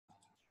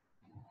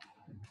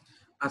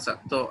আচ্ছা,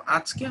 তো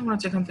আজকে আমরা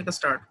যেখান থেকে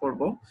স্টার্ট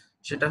করব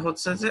সেটা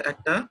হচ্ছে যে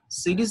একটা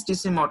সিরিজ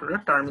ডিসি মোটরের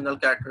টার্মিনাল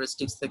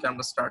ক্যারেক্টারিস্টিক্স থেকে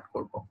আমরা স্টার্ট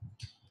করব।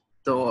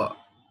 তো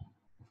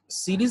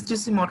সিরিজ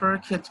ডিসি মোটরের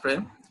ক্ষেত্রে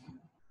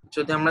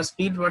যদি আমরা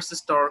স্পিড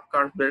ভার্সেস টর্ক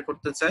কার্ভ বের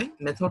করতে চাই,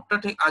 মেথডটা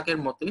ঠিক আগের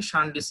মতোই,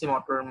 শান্ট ডিসি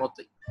মোটরের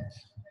মতোই।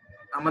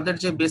 আমাদের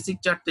যে বেসিক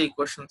চারটে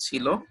ইকুয়েশন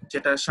ছিল,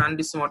 যেটা শান্ট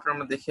ডিসি মোটর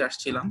আমরা দেখে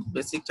আসছিলাম,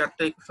 বেসিক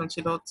চারটে ইকুয়েশন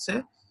ছিল হচ্ছে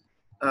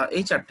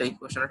এই চারটে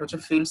ইকুয়েশন। একটা হচ্ছে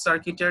ফিল্ড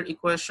সার্কিটের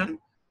ইকুয়েশন,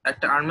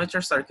 একটা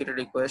আর্মেচার সার্কিটের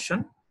ইকুয়েশন,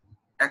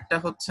 একটা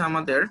হচ্ছে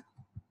আমাদের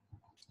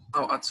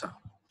আচ্ছা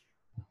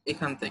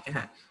এখান থেকে,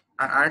 হ্যাঁ,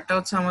 আর আরেকটা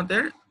হচ্ছে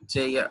আমাদের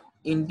যে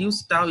induce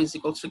tau is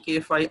equals to K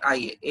phi I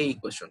A, এই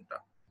ইকুয়েশনটা।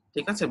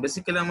 ঠিক আছে,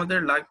 বেসিক্যালি আমাদের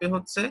লাগবে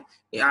হচ্ছে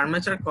এই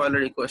আর্মেচার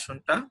কয়েলের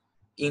ইকুয়েশনটা,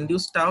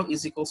 induce tau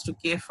is equals to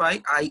K phi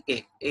I A,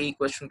 এই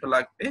ইকুয়েশনটা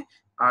লাগবে।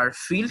 আর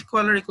ফিল্ড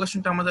কয়েলের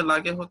ইকুয়েশনটা আমাদের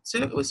লাগে হচ্ছে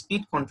ওই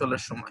স্পিড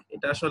কন্ট্রোলের সময়,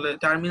 এটা আসলে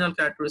টার্মিনাল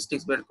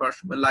ক্যারেক্টারিস্টিক্স বের করার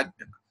সময়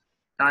লাগবে না।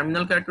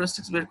 টার্মিনাল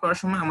ক্যারেক্টারিস্টিক্স বের করার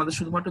সময় আমাদের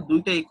শুধুমাত্র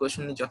দুইটা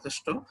ইকুয়েশনই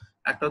যথেষ্ট।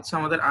 একটা হচ্ছে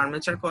আমাদের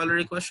আর্মেচার কয়েলের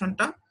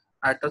ইকুয়েশনটা,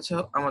 আর একটা হচ্ছে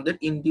আমাদের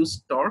ইনডিউস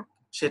টর্ক,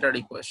 সেটার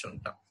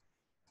ইকুয়েশনটা।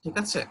 ঠিক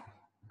আছে,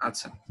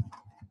 আচ্ছা,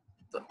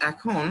 তো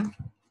এখন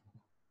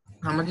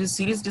আমরা যে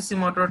series DC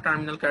motor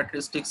terminal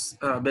characteristics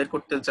বের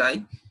করতে যাই,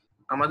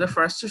 আমাদের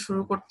ফার্স্টে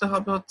শুরু করতে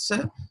হবে হচ্ছে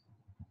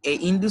এই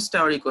ইনডিউস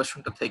টাওয়ার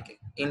ইকুয়েশনটা থেকে,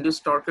 ইনডিউস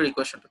টর্কের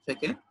ইকুয়েশনটা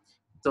থেকে।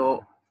 তো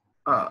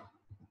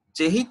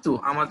যেহেতু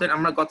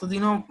আমরা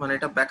গতদিনও মানে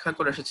এটা ব্যাখ্যা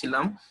করে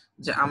এসেছিলাম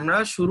যে আমরা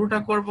শুরুটা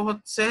করব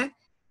হচ্ছে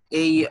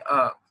এই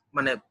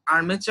মানে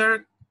আর্মেচার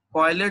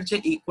কয়েলের যে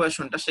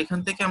ইকুয়েশনটা, সেখান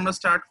থেকে আমরা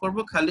স্টার্ট করব।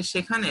 খালি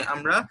সেখানে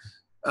আমরা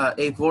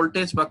এই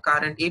ভোল্টেজ বা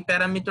কারেন্ট এই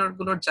প্যারামিটার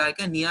গুলোর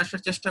জায়গায় নিয়ে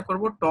আসার চেষ্টা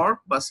করব টর্ক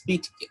বা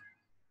স্পিডকে।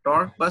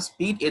 টর্ক বা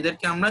স্পিড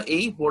এদেরকে আমরা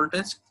এই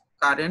ভোল্টেজ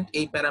কারেন্ট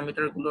এই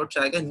প্যারামিটার গুলোর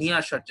জায়গায় নিয়ে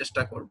আসার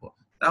চেষ্টা করব।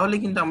 তাহলে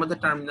কিন্তু আমাদের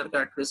টার্মিনাল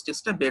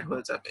ক্যারেক্টারিস্টিক্সটা বের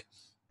হয়ে যাবে।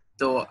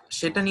 তো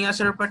সেটা নিয়ে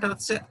আসার ব্যাপারটা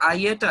হচ্ছে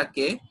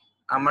আইএটাকে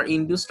আমার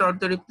ইনডিউস টর্ক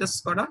দিয়ে রিপ্লেস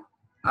করা,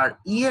 আর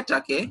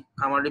ইএটাকে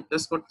আমার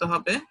রিপ্লেস করতে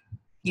হবে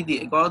কি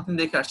দিয়ে, গতদিন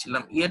দেখে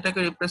আসছিলাম, ইএটাকে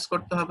রিপ্লেস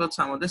করতে হবে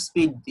হচ্ছে আমাদের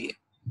স্পিড দিয়ে।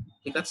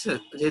 ঠিক আছে,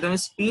 যেহেতু আমি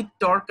স্পিড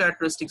টর্ক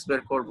ক্যারেক্টারিস্টিক্স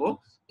বের করব,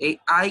 এই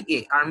আইএ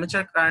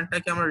আর্মেচার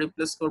কারেন্টটাকে আমরা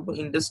রিপ্লেস করব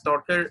ইনডিউস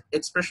টর্কের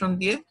এক্সপ্রেশন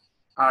দিয়ে,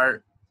 আর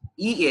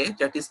ইএ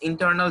that is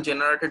internal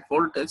generated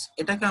voltage,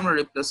 এটাকে আমরা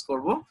রিপ্লেস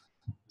করব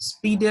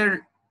স্পিডের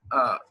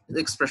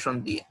এক্সপ্রেশন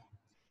দিয়ে।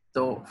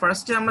 তো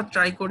ফার্স্টে আমরা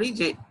ট্রাই করি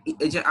যে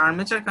এই যে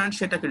আর্মেচার কারেন্ট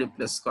সেটাকে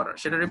রিপ্লেস করার,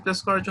 সেটা রিপ্লেস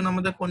করার জন্য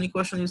আমাদের কোন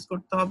ইকুয়েশন ইউজ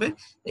করতে হবে,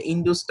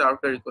 induce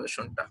টর্কের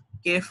ইকুয়েশনটা,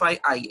 K phi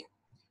I A.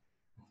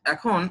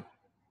 এখন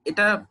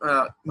এটা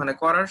মানে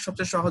করার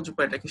সবচেয়ে সহজ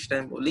উপায়টা কি সেটা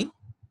আমি বলি।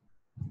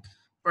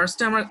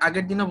 ফার্স্টে আমরা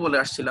আগের দিনও বলে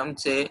আসছিলাম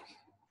যে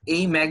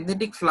এই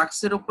ম্যাগনেটিক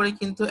ফ্লাক্সের উপরে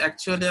কিন্তু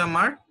অ্যাকচুয়ালি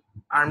আমার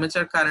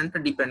আর্মেচার কারেন্টটা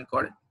ডিপেন্ড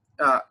করে।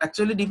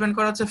 অ্যাকচুয়ালি ডিপেন্ড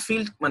করা হচ্ছে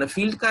ফিল্ড, মানে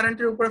ফিল্ড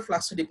কারেন্টের উপরে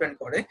ফ্লাক্সটা ডিপেন্ড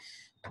করে।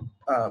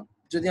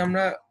 যদি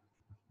আমরা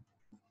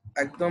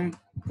একদম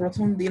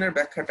প্রথম দিনের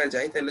ব্যাখ্যাটা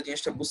যাই তাহলে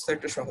জিনিসটা বুঝতে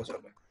একটু সহজ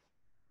হবে।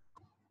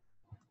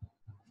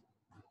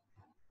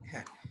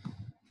 হ্যাঁ,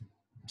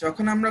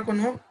 যখন আমরা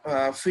কোনো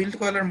ফিল্ড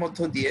কয়েলের মধ্য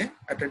দিয়ে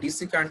একটা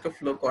ডিসি কারেন্টকে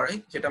ফ্লো করাই,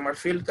 যেটা আমার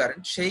ফিল্ড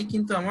কারেন্ট, সেই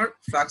কিন্তু আমার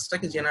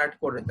ফ্লাক্সটাকে জেনারেট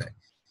করে দেয়।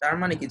 তার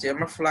মানে কি যে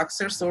আমার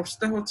ফ্লাক্সের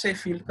সোর্সটা হচ্ছে এই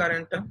ফিল্ড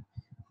কারেন্টটা,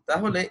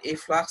 তাহলে এই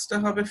ফ্লাক্সটা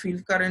হবে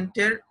ফিল্ড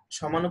কারেন্টের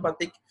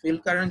সমানুপাতিক।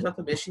 ফিল্ড কারেন্ট যত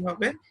বেশি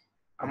হবে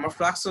আমার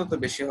ফ্লাক্স তত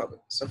বেশি হবে,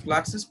 so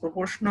flux is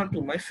proportional to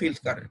my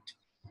field current.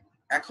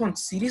 এখন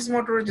সিরিজ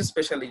মোটরের যে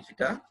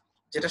স্পেশালিটিটা,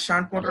 যেটা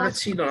শান্ট মোটরে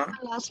ছিল না,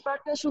 লাস্ট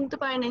পার্টটা শুনতে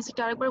পাই নাই,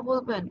 সেটা আরেকবার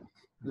বলবেন?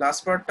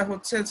 লাস্ট পার্টটা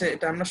হচ্ছে যে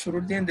এটা আমরা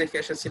শুরুর দিন দেখে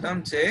এসেছিলাম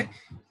যে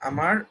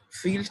আমার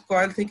ফিল্ড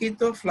কয়েল থেকেই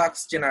তো ফ্লাক্স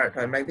জেনারেট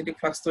হয়, ম্যাগনেটিক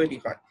ফ্লাক্স তৈরি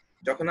হয়।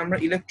 যখন আমরা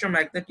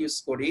ইলেকট্রোম্যাগনেট ইউজ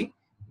করি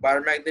বার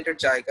ম্যাগনেটের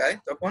জায়গায়,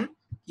 তখন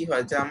কি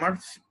হয় যে আমার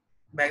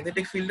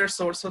ম্যাগনেটিক ফিল্ডের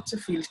সোর্স হচ্ছে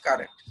ফিল্ড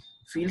কারেন্ট,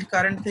 ফিল্ড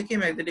কারেন্ট থেকে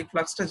ম্যাগনেটিক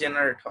ফ্লাক্সটা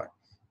জেনারেট হয়।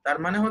 তার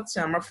মানে হচ্ছে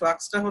আমার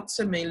ফ্লাক্সটা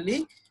হচ্ছে মেইনলি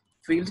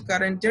ফিল্ড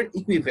কারেন্টের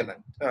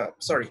ইকুইভ্যালেন্ট,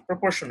 সরি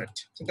প্রপোর্শনেট।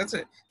 ঠিক আছে,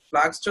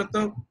 ফ্লাক্স যত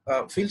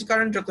ফিল্ড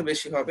কারেন্ট যত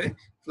বেশি হবে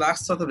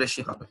ফ্লাক্স তত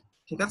বেশি হবে।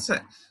 ঠিক আছে,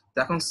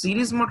 এখন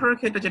সিরিজ মোটরের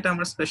ক্ষেত্রে যেটা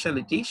আমরা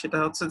স্পেশালিটি, সেটা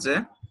হচ্ছে যে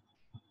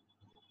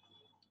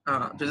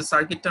যদি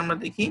সার্কিটটা আমরা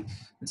দেখি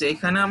যে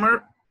এখানে আমার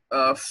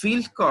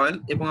ফিল্ড কয়েল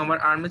এবং আমার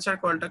আর্মেচার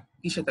কয়েলটা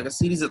কিসে থাকে,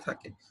 সিরিজে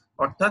থাকে।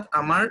 অর্থাৎ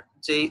আমার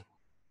যে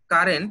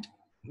কারেন্ট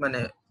মানে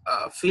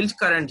ফিল্ড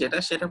কারেন্ট যেটা,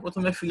 সেটা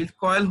প্রথমে ফিল্ড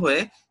কয়েল হয়ে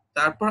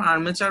তারপর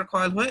আর্মেচার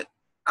কয়েল হয়ে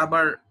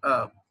আবার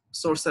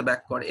সোর্সে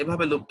ব্যাক করে,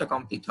 এভাবে লুপটা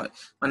কমপ্লিট হয়।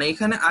 মানে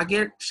এখানে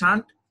আগের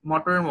শান্ট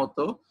মোটরের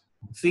মতো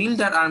ফিল্ড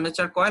আর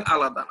আর্মেচার কয়েল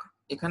আলাদা না,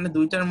 এখানে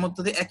দুইটার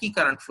মধ্যে দিয়ে একই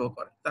কারেন্ট ফ্লো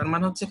করে। তার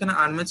মানে হচ্ছে এখানে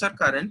আর্মেচার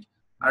কারেন্ট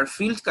আর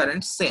ফিল্ড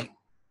কারেন্ট সেম,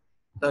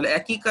 তাহলে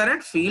একই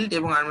কারেন্ট ফিল্ড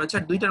এবং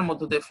আর্মেচার দুইটার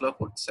মধ্যে দিয়ে ফ্লো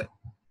করছে।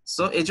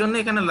 সো এজন্য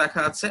এখানে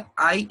লেখা আছে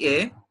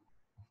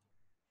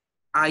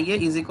IA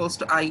is equals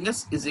to IS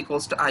is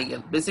equals to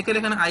IL। Basically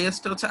এখানে IS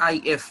টা হচ্ছে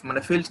IF মানে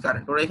ফিল্ড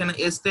কারেন্ট, ওরা এখানে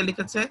S দিয়ে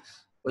লিখেছে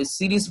ওই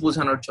সিরিজ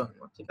বোঝানোর জন্য।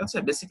 ঠিক আছে,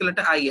 বেসিক্যালি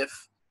এটা IF।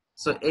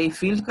 সো এই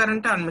ফিল্ড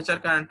কারেন্টটা আর্মেচার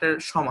কারেন্টের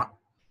সমান।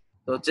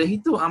 তো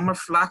যেহেতু আমার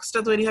ফ্লাক্সটা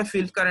তৈরি হয়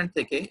ফিল্ড কারেন্ট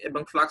থেকে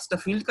এবং ফ্লাক্সটা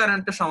ফিল্ড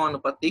কারেন্টের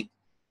সমানুপাতিক,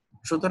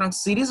 সুতরাং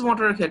সিরিজ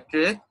মোটরের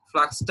ক্ষেত্রে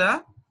ফ্লাক্সটা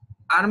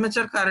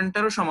আর্মেচার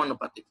কারেন্টেরও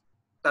সমানুপাতিক,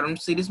 কারণ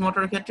সিরিজ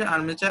মোটরের ক্ষেত্রে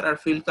আর্মেচার আর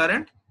ফিল্ড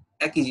কারেন্ট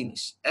একই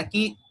জিনিস,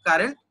 একই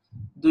কারেন্ট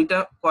দুইটা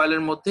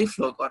কয়েলের মধ্যেই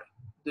ফ্লো করে,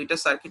 দুইটা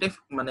সার্কিটে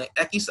মানে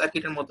একই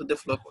সার্কিটের মধ্যে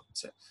দিয়ে ফ্লো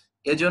করছে,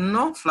 এজন্য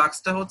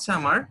ফ্লাক্সটা হচ্ছে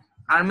আমার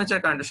আর্মেচার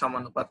কারেন্টের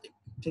সমানুপাতিক।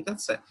 ঠিক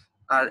আছে,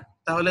 আর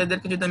তাহলে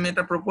এদেরকে যদি আমি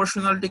একটা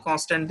প্রপোর্শনালিটি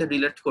কনস্ট্যান্ট দিয়ে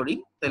রিলেট করি,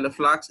 তাহলে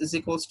flux is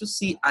equals to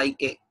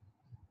CIA.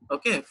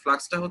 ওকে,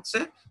 ফ্লাক্সটা হচ্ছে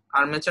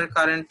আর্মেচার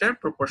কারেন্টের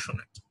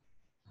প্রপোর্শনেট।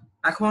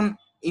 এখন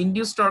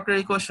ইনডিউস টর্কের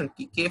ইকুয়েশন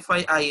কি, কে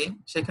ফাই আই এ,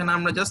 সেখানে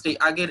আমরা জাস্ট এই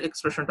আগের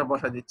এক্সপ্রেশনটা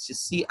বসাই দিচ্ছি,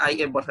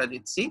 সিআইএ বসাই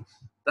দিচ্ছি,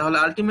 তাহলে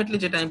আলটিমেটলি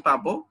যেটা আমি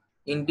পাবো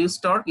induce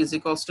torque is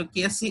equals to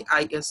K C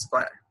I A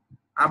square.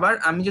 আবার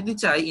আমি যদি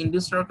চাই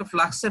ইনডিউস টর্ককে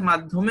ফ্লাক্সের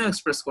মাধ্যমে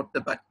এক্সপ্রেস করতে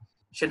পারি,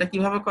 সেটা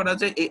কিভাবে করা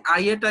যায়, এই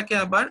আই এটাকে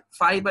আবার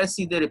ফাই বাই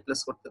সি দিয়ে রিপ্লেস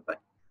করতে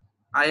পারি,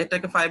 আই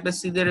এটাকে ফাই বাই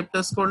সি দিয়ে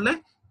রিপ্লেস করলে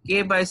কে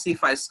বাই সি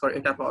ফাই স্কয়ার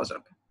এটা পাওয়া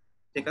যাবে।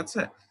 ঠিক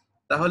আছে,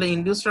 তাহলে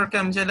ইনডিউস টর্ককে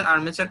আমি চাইলে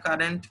আর্মেচার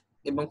কারেন্ট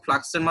এবং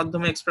ফ্লাক্সের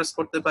মাধ্যমে এক্সপ্রেস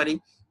করতে পারি,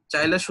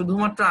 চাইলে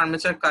শুধুমাত্র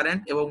আর্মেচার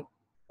কারেন্ট এবং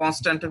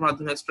কনস্ট্যান্টের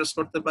মাধ্যমে এক্সপ্রেস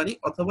করতে পারি,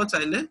 অথবা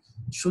চাইলে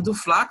শুধু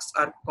ফ্লাক্স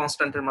আর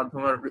কনস্ট্যান্টের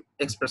মাধ্যমে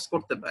এক্সপ্রেস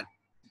করতে পারি।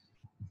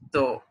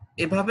 তো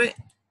এভাবে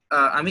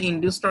আমি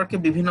ইনডিউস টর্ককে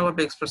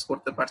বিভিন্নভাবে এক্সপ্রেস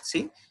করতে পারছি।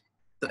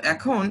 তো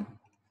এখন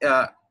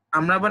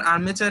আমরা আবার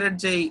আর্মেচারের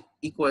যে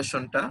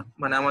ইকুয়েশনটা,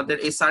 মানে আমাদের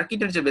এই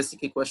সার্কিটের যে বেসিক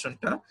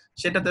ইকুয়েশনটা,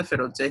 সেটাতে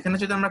ফেরত যাই। এখানে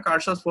যদি আমরা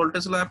কারশফস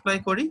ভোল্টেজ ল অ্যাপ্লাই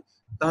করি,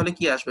 তাহলে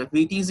কি আসবে,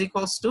 ভিটি ইজ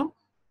ইকুয়ালস টু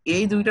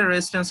এই দুইটা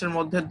রেজিস্ট্যান্সের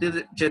মধ্যে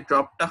যে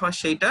ড্রপটা হয়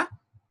সেইটা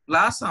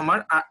প্লাস আমার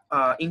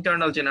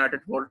ইন্টারনাল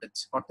জেনারেটেড ভোল্টেজ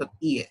অর্থাৎ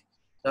ইএ।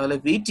 তাহলে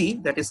ভিটি,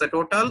 that is the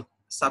total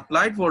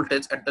supplied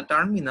voltage at the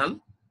terminal,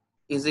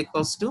 is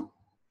equals to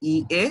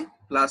EA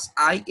plus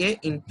IA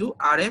into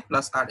RA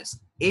plus RS.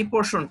 এই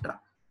পোরশনটা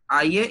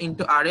IA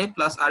into RA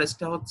plus RS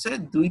টা হচ্ছে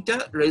দুইটা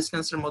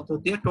রেজিস্ট্যান্সের মধ্যে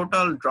দিয়ে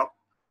টোটাল ড্রপ,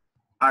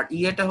 আর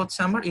ইএটা হচ্ছে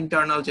আমার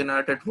ইন্টারনাল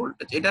জেনারেটেড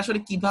ভোল্টেজ। এটা আসলে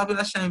কিভাবে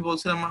আসে আমি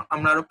বলছিলাম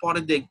আমরা আরো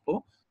পরে দেখবো,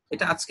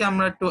 এটা আজকে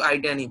আমরা একটু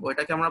আইডিয়া নিব,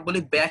 এটাকে আমরা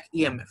বলি ব্যাক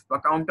ইএমএফ বা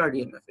কাউন্টার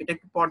ইএমএফ, এটা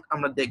একটু পর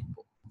আমরা দেখবো।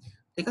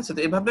 ঠিক আছে, তো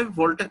এভাবে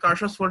ভোল্টেজ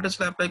কারশফস ভোল্টেজ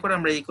ল অ্যাপ্লাই করে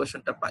আমরা এই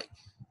ইকুয়েশনটা পাই।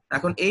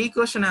 এখন এই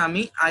ইকুয়েশনে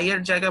আমি আই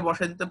এর জায়গায়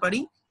বসাই দিতে পারি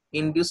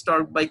ইনডিউস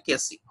টর্ক বাই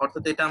কেসি,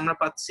 অর্থাৎ এটা আমরা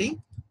পাচ্ছি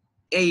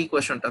এই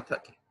ইকুয়েশনটা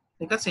থেকে।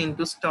 ঠিক আছে,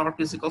 induce torque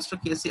is equals to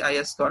KC I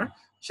square,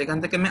 সেখান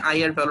থেকে আমি আই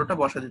এর ভ্যালুটা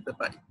বসা দিতে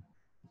পারি।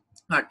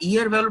 আর ই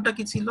এর ভ্যালুটা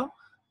কি ছিল,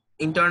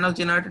 ইন্টারনাল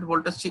জেনারেটেড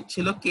ভোল্টেজ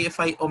ছিল কে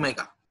ফাই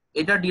ওমেগা।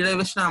 এটা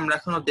ডিরাইভেশন আমরা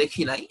এখনো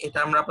দেখি নাই, এটা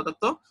আমরা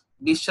আপাতত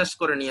বিশ্বাস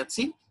করে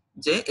নিয়েছি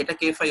যে এটা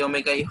কে ফাই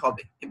ওমেগাই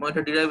হবে, এবং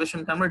এটা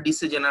ডিরাইভেশনটা আমরা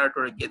ডিসি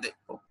জেনারেটরে গিয়ে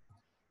দেখবো।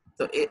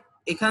 তো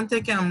এখান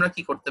থেকে আমরা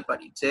কি করতে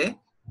পারি, যে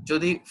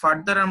যদি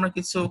ফার্দার আমরা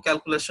কিছু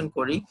ক্যালকুলেশন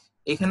করি,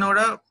 এখানে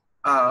ওরা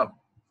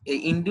এই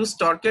ইনডিউস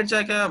টর্কের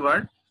জায়গায় আবার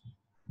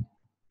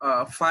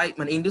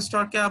মানে ইনডিউস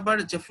টর্কে আবার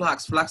যে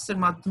ফ্লাক্সের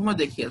মাধ্যমে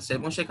দেখিয়েছে,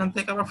 এবং সেখান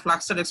থেকে আবার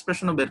ফ্লাক্সের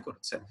এক্সপ্রেশনও বের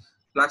করেছে।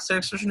 ফ্লাক্সের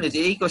এক্সপ্রেশন এই যে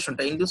এই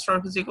ইকুয়েশনটা induce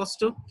torque is equals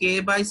to K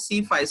by C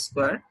phi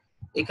square,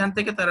 এখান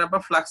থেকে তারা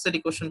আবার ফ্লাক্সের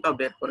ইকুয়েশনটাও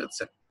বের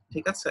করেছে।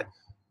 ঠিক আছে,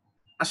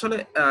 আসলে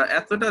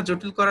এতটা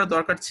জটিল করার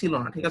দরকার ছিল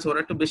না। ঠিক আছে, ওরা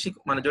একটু বেশি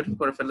মানে জটিল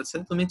করে ফেলেছে।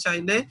 তুমি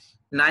চাইলে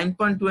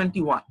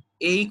 9.21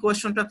 এই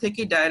ইকুয়েশনটা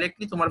থেকে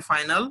ডাইরেক্টলি তোমার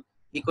ফাইনাল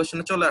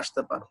ইকুয়েশনে চলে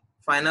আসতে পারো,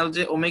 ফাইনাল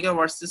যে ওমেগা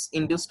ভার্সেস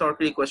ইনডিউস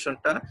টর্কের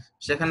ইকুয়েশনটা,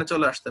 সেখানে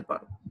চলে আসতে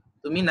পারো।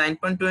 তুমি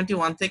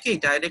 9.21 থেকেই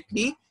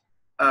ডাইরেক্টলি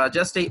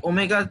জাস্ট এই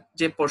ওমেগা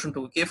যে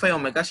পোরশনটুকু কে ফাই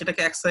ওমেগা,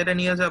 সেটাকে এক সাইডে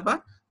নিয়ে যাবা,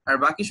 আর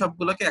বাকি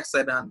সবগুলোকে এক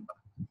সাইডে আনবা।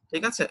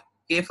 ঠিক আছে,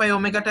 কে ফাই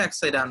ওমেগাটা এক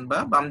সাইডে আনবা,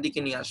 বাম দিকে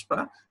নিয়ে আসবা,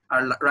 আর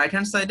রাইট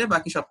হ্যান্ড সাইডে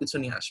বাকি সবকিছু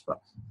নিয়ে আসবা।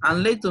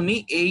 আনলেই তুমি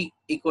এই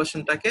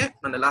ইকুয়েশনটাকে,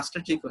 মানে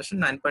লাস্টের যে ইকুয়েশন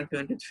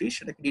 9.23,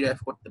 সেটাকে ডিরাইভ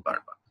করতে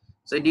পারবা।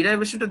 সো এই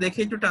ডিরাইভেশনটা দেখে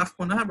একটু টাফ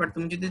মনে হয়, বাট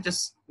তুমি যদি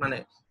জাস্ট মানে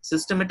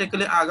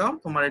সিস্টেমেটিক্যালি আগাও,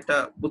 তোমার এটা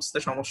বুঝতে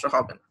সমস্যা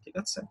হবে না। ঠিক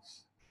আছে,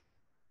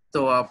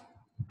 তো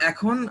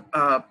এখন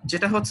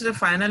যেটা হচ্ছে যে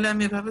ফাইনালি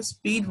আমি এভাবে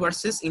স্পিড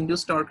ভার্সেস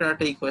ইনডিউস টর্কের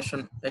একটা ইকুয়েশন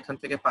এখান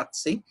থেকে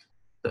পাচ্ছি।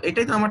 তো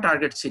এটাই তো আমার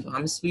টার্গেট ছিল,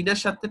 আমি স্পিডের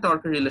সাথে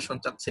টর্কের রিলেশন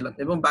চাচ্ছিলাম,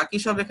 এবং বাকি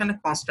সব এখানে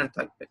কনস্ট্যান্ট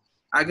থাকবে।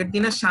 আগের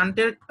দিনে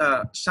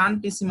শান্ট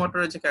ডিসি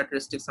মোটরের যে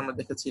ক্যারেক্টারিস্টিক্স আমরা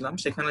দেখেছিলাম,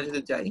 সেখানে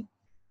যদি যাই,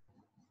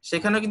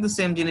 সেখানে কিন্তু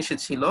সেম জিনিসই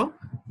ছিল,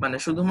 মানে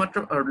শুধুমাত্র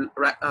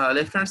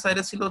লেফট হ্যান্ড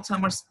সাইডে ছিল হচ্ছে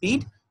আমার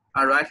স্পিড,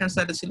 আর রাইট হ্যান্ড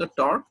সাইডে ছিল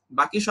টর্ক,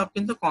 বাকি সব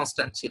কিন্তু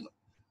কনস্ট্যান্ট ছিল।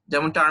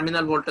 যেমন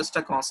টার্মিনাল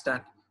ভোল্টেজটা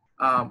কনস্ট্যান্ট,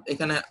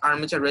 এখানে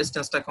আর্মেচার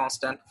রেজিস্ট্যান্সটা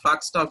কনস্ট্যান্ট,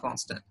 ফ্লাক্সটাও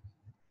কনস্ট্যান্ট।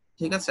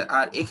 ঠিক আছে,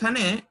 আর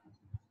এখানে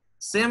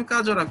সেম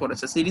কাজ ওরা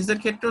করেছে, সিরিজের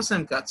ক্ষেত্রেও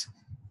সেম কাজ।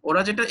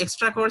 ওরা যেটা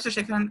এক্সট্রা করেছে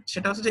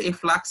সেটা হচ্ছে যে এই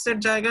ফ্লাক্সের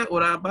জায়গায়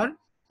ওরা আবার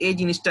এই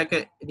জিনিসটাকে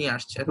নিয়ে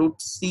আসছে, root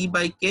C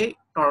by K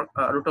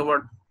root over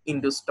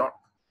induce torque.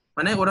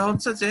 মানে ওরা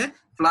হচ্ছে যে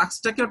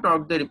ফ্লাক্সটাকেও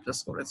টর্ক দিয়ে রিপ্লেস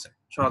করেছে,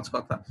 সহজ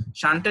কথা।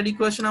 শান্টের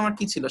ইকুয়েশন আমার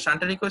কি ছিল,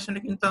 শান্টের ইকুয়েশনে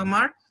কিন্তু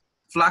আমার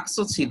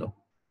ফ্লাক্সও ছিল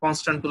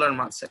কনস্ট্যান্ট গুলার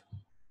মাঝে।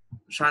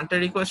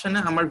 শান্টের ইকুয়েশনে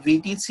আমার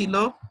ভিটি ছিল,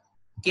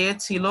 কে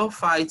ছিল,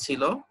 ফাই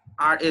ছিল,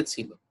 আর এ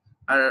ছিল,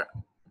 আর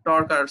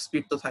টর্ক আর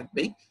স্পিড তো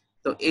থাকবেই।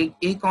 তো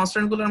এই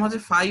কনস্ট্যান্ট গুলোর মাঝে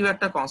ফাইও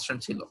একটা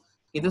কনস্ট্যান্ট ছিল,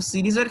 কিন্তু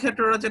সিরিজের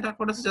ক্ষেত্রে ওরা যেটা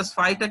করেছে জাস্ট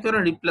ফাইটাকে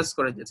ওরা রিপ্লেস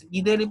করে দিয়েছে। কি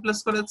দিয়ে রিপ্লেস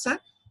করেছে,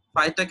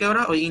 ফাইটাকে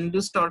ওরা ওই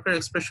ইনডিউস টর্কের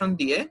এক্সপ্রেশন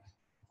দিয়ে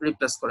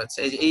রিপ্লেস করেছে,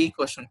 এই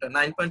ইকুয়েশনটা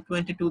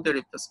 9.22 দিয়ে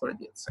রিপ্লেস করে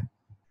দিয়েছে।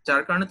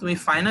 যার কারণে তুমি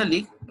ফাইনালি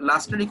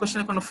লাস্টের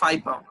ইকুয়েশনে কোনো ফাই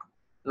পাও না,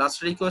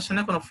 লাস্টের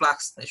ইকুয়েশনে কোনো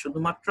ফ্লাক্স নেই,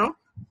 শুধুমাত্র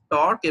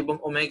টর্ক এবং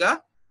ওমেগা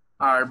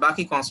আর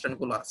বাকি কনস্ট্যান্ট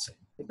গুলো আছে।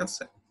 ঠিক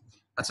আছে,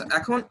 আচ্ছা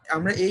এখন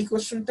আমরা এই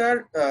কোশ্চেনটার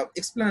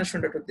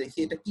এক্সপ্লেনেশনটা একটু দেখি,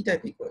 এটা কি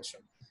টাইপ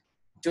ইকুয়েশন।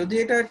 যদি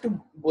এটা একটু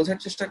বোঝার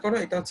চেষ্টা করো,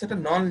 এটা হচ্ছে একটা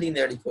নন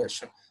লিনিয়ার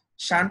ইকুয়েশন।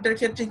 শান্টের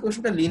ক্ষেত্রে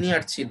ইকুয়েশনটা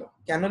লিনিয়ার ছিল।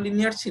 কেন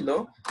লিনিয়ার ছিল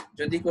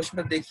যদি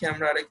ইকুয়েশনটা দেখি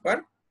আমরা আরেকবার।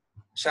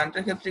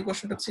 শান্টের ক্ষেত্রে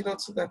ইকুয়েশনটা ছিল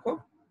হচ্ছে দেখো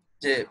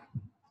যে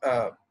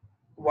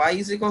y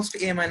is equals to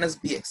a minus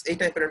bx, এই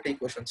টাইপের একটা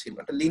ইকুয়েশন ছিল,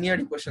 একটা লিনিয়ার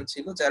ইকুয়েশন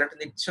ছিল যার একটা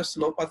নির্দিষ্ট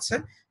স্লোপ আছে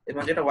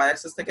এবং যেটা y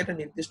অ্যাক্সিস থেকে একটা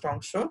নির্দিষ্ট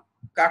অংশ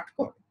কাট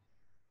করে।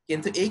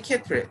 কিন্তু এই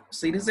ক্ষেত্রে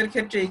সিরিজের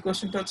ক্ষেত্রে এই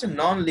ইকুয়েশনটা হচ্ছে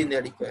নন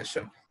লিনিয়ার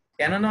ইকুয়েশন।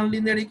 কেন নন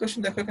লিনিয়ার ইকুয়েশন?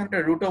 দেখো এখানে একটা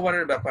রুট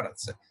ওভারের ব্যাপার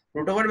আছে,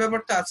 রুট ওভার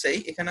ব্যাপারটা আছেই,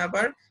 এখানে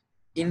আবার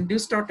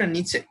ইনডিউস টর্কটা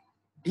নিচে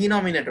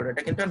ডিনোমিনেটর,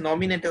 এটা কিন্তু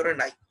নমিনেটরে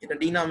নাই, এটা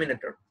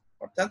ডিনোমিনেটর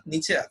অর্থাৎ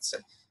নিচে আছে,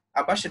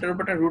 আবার সেটার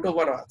উপর একটা রুট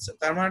ওভারও আছে,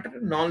 তার মানে এটা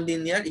নন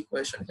লিনিয়ার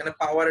ইকুয়েশন, এখানে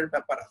পাওয়ারের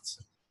ব্যাপার আছে,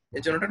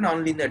 এর জন্য এটা নন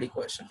লিনিয়ার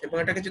ইকুয়েশন। এবং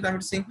এটাকে যদি আমি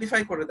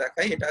সিম্পলিফাই করে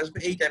দেখাই, এটা আসবে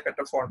এই টাইপের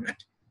একটা format,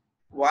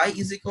 y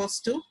is equals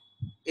to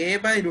a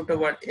by root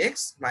over x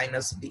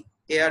minus b,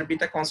 a R b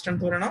টা কনস্ট্যান্ট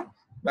ধরে নাও,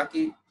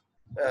 বাকি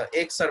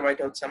x আর y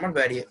টা হচ্ছে আমার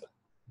ভ্যারিয়েবল।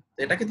 তো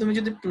এটাকে তুমি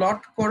যদি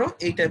প্লট করো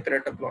এই টাইপের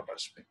একটা প্লট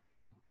আসবে।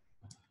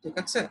 ঠিক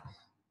আছে,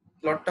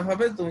 প্লটটা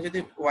হবে তুমি যদি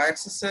y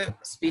অ্যাক্সিসে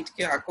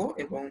স্পিডকে আঁকো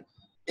এবং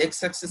x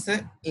অ্যাক্সিসে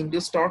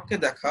ইনডিউস টর্ককে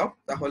দেখাও,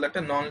 তাহলে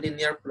একটা নন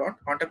লিনিয়ার প্লট,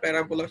 একটা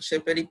প্যারাবোলা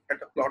শেপেরই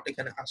একটা প্লট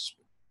এখানে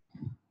আসবে।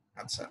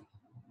 আচ্ছা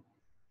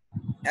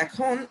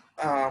এখন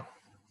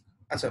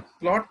আচ্ছা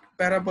প্লট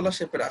প্যারাবোলা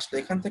শেপের আসলে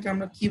এখান থেকে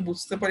আমরা কি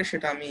বুঝতে পারি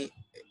সেটা আমি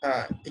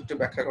একটু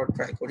ব্যাখ্যা করার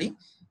ট্রাই করি।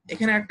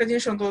 এখানে একটা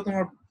জিনিস অন্তত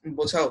তোমার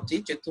বোঝা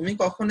উচিত যে তুমি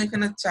কখন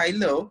এখানে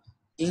চাইলেও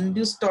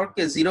ইনডিউস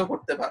টর্ককে জিরো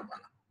করতে পারবা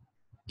না,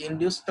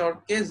 ইনডিউস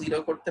টর্ককে জিরো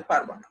করতে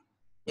পারবা না।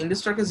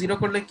 ইনডিউস টর্ককে জিরো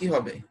করলে কি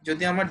হবে,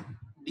 যদি আমার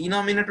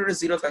ডিনোমিনেটরে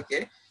জিরো থাকে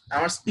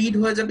আমার স্পিড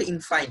হয়ে যাবে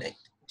ইনফাইনাইট,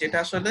 যেটা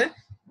আসলে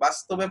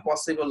বাস্তবে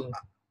পসিবল না।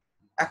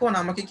 এখন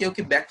আমাকে কেউ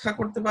কি ব্যাখ্যা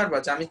করতে পারবা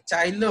যে আমি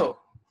চাইলেও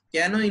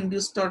কেন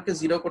ইনডিউস টর্ককে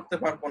জিরো করতে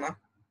পারবো না?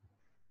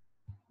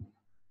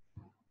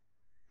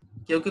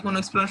 কেউ কি কোনো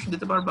এক্সপ্লেনেশন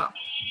দিতে পারবা?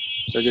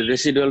 যে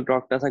রেসিডুয়াল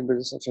টর্কটা থাকবে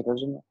সেটার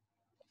জন্য।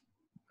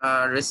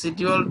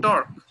 রেসিডুয়াল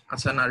টর্ক,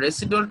 আচ্ছা না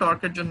রেসিডুয়াল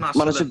টর্কের জন্য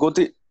মানে আসলে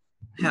গতি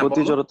হ্যাঁ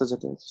গতি বলো। জড়তা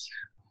যেটা,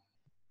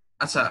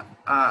 আচ্ছা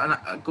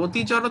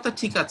গতি জড়তা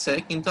ঠিক আছে,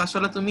 কিন্তু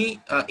আসলে তুমি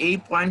এই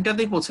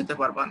পয়েন্টটাতেই পৌঁছতে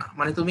পারবা না,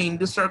 মানে তুমি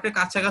ইনডিউস টর্কের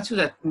কাছাকাছি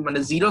মানে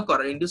জিরো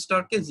করার, ইনডিউস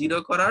টর্ককে জিরো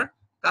করার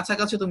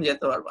কাছাকাছি তুমি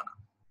যেতে পারবা না।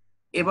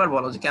 এবার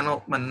বলো যে কেন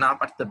মানে না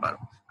পারতে পারো।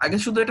 আগে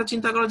শুধু এটা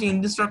চিন্তা করো যে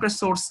ইনডিউস টর্কের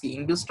সোর্স কি,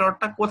 ইনডিউস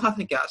টর্কটা কোথা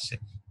থেকে আসে,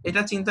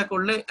 এটা চিন্তা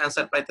করলে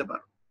অ্যান্সার পাইতে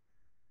পারো।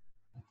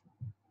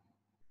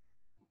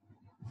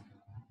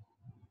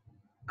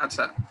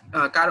 আচ্ছা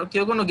কারো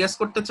কেউ কোনো গেস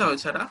করতে চাও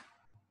এছাড়া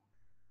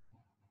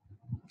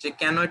যে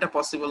কেন এটা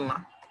পসিবল না?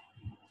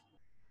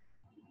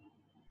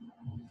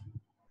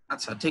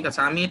 আচ্ছা ঠিক আছে,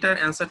 আমি এটার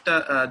অ্যান্সারটা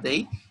দেই।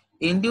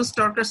 ইনডিউস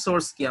টর্কের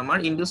সোর্স কি, আমার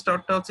ইনডিউস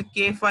টর্কটা হচ্ছে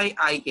কে ফাই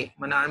আই এ,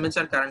 মানে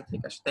আর্মেচার কারেন্ট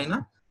থেকে আসে, তাই না?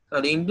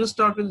 তাহলে ইনডিউস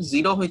টর্ক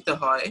জিরো হইতে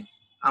হয়,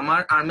 আমার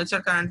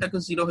আর্মেচার কারেন্টটাকে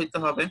জিরো হইতে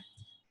হবে।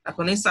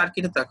 এখন এই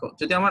সার্কিটে দেখো,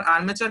 যদি আমার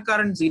আর্মেচার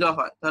কারেন্ট জিরো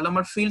হয় তাহলে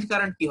আমার ফিল্ড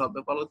কারেন্ট কি হবে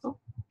বলো তো?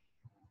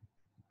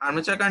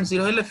 আর্মেচার কারেন্ট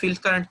জিরো হলে ফিল্ড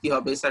কারেন্ট কি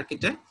হবে এই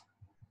সার্কিটে?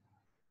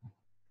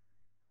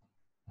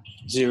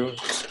 জিরো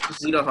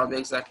জিরো হবে,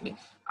 এক্স্যাক্টলি।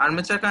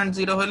 আর্মেচার কারেন্ট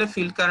জিরো হলে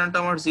ফিল্ড কারেন্ট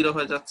আমার জিরো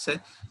হয়ে যাচ্ছে।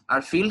 আর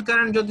ফিল্ড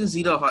কারেন্ট যদি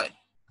জিরো হয়,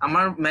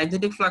 আমার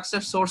ম্যাগনেটিক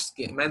ফ্লাক্সের সোর্স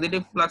কে,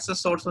 ম্যাগনেটিক ফ্লাক্সের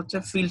সোর্স হচ্ছে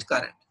ফিল্ড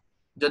কারেন্ট।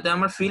 যদি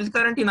আমার ফিল্ড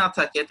কারেন্টই না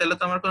থাকে তাহলে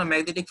তো আমার কোনো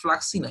ম্যাগনেটিক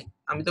ফ্লাক্সই নাই,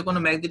 আমি তো কোনো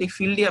ম্যাগনেটিক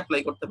ফিল্ডই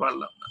অ্যাপ্লাই করতে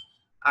পারলাম না।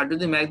 আর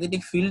যদি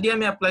ম্যাগনেটিক ফিল্ডই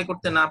আমি অ্যাপ্লাই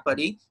করতে না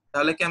পারি,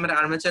 তাহলে কি আমরা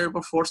আর্মেচারের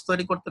উপর ফোর্স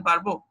তৈরি করতে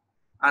পারবো?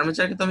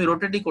 আর্মেচারকে তো আমি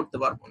রোটেটই করতে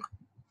পারবো না,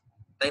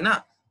 তাই না?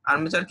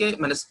 আর্মেচারকে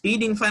মানে স্পিড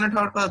ইনফাইনাইট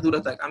হওয়ার কথা দূরে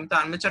থাক, আমি তো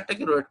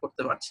আর্মেচারটাকে রোটেট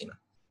করতে পারছি না,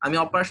 আমি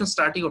অপারেশন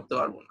স্টার্টই করতে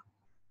পারবো না।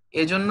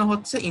 এজন্য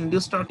হচ্ছে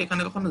ইনডিউস টর্ক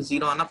এখানে কখনো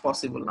জিরো আনা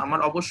পসিবল না। আমার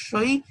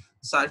অবশ্যই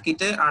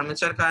সার্কিটে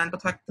আর্মেচার কারেন্টও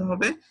থাকতে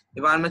হবে,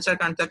 এবং আর্মেচার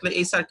কারেন্ট থাকলে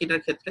এই সার্কিটের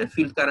ক্ষেত্রে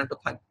ফিল্ড কারেন্টও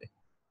থাকবে,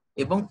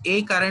 এবং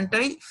এই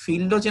কারেন্টটাই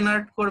ফিল্ডও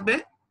জেনারেট করবে,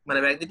 মানে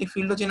ম্যাগনেটিক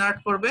ফিল্ডও জেনারেট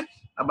করবে,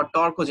 আবার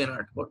টর্কও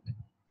জেনারেট করবে।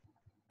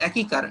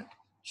 একই কারেন্ট,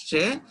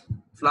 সে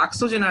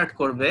ফ্লাক্সও জেনারেট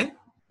করবে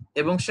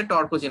এবং সে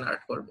টর্কও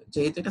জেনারেট করবে,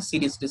 যেহেতু এটা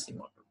series DC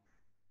motor.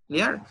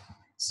 Clear?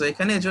 So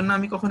এখানে এজন্য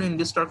আমি কখনো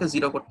ইনডিউস টর্কে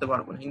জিরো করতে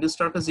পারবো না। ইনডিউস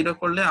টর্কে জিরো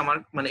করলে আমার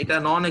মানে এটা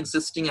নন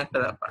এক্সিস্টিং একটা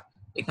ব্যাপার,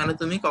 এখানে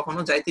তুমি কখনো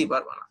যাইতেই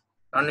পারবে না,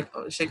 কারণ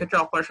সেক্ষেত্রে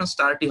অপারেশন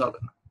স্টার্টই হবে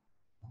না।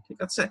 ঠিক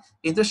আছে,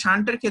 কিন্তু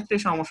শান্টের ক্ষেত্রে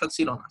সমস্যা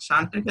ছিল না।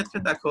 শান্টের ক্ষেত্রে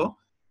দেখো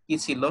কি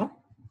ছিল,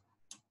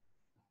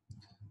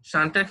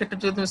 শান্টের ক্ষেত্রে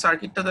যদি তুমি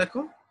সার্কিটটা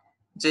দেখো,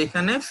 যে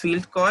এখানে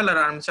ফিল্ড কয়েল আর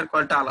আর্মেচার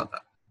কয়েলটা আলাদা।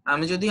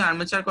 আমি যদি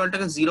আর্মেচার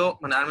কয়েলটাকে জিরো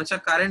মানে আর্মেচার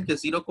কারেন্টকে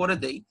জিরো করে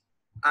দেই,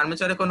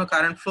 আর্মেচারে কোনো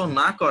কারেন্ট ফ্লো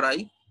না করাই,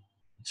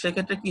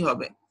 সেক্ষেত্রে কি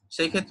হবে?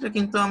 সেই ক্ষেত্রে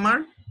কিন্তু আমার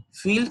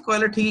ফিল্ড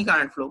কয়েলে ঠিকই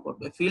কারেন্ট ফ্লো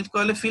করবে, ফিল্ড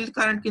কয়েলে ফিল্ড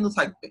কারেন্ট কিন্তু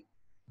থাকবে,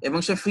 এবং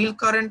সেই ফিল্ড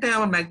কারেন্টে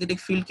আমার ম্যাগনেটিক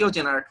ফিল্ডকেও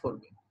জেনারেট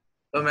করবে,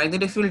 এবং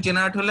ম্যাগনেটিক ফিল্ড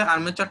জেনারেট হলে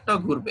আর্মেচারটাও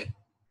ঘুরবে।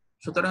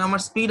 সুতরাং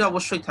আমার স্পিড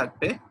অবশ্যই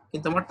থাকবে,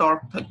 কিন্তু আমার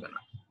টর্ক থাকবে না।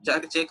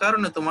 যে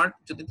কারণে তোমার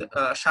যদি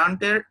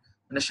শান্টের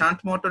মানে শান্ট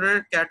মোটরের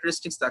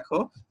ক্যারেক্টারিস্টিক্স দেখো,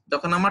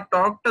 যখন আমার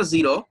টর্কটা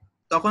 0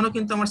 তখনও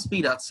কিন্তু আমার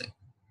স্পিড আছে।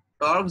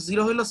 টর্ক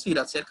 0 হইলো স্পিড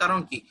আছে, এর কারণ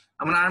কি?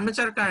 আমার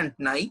আর্মেচার কারেন্ট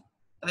নাই,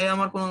 তাই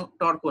আমার কোনো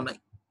টর্কও নাই,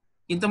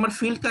 কিন্তু আমার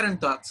ফিল্ড কারেন্ট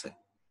তো আছে।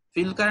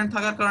 ফিল্ড কারেন্ট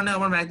থাকার কারণে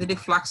আমার ম্যাগনেটিক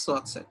ফ্লাক্সও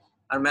আছে,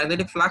 আর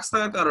ম্যাগনেটিক ফ্লাক্স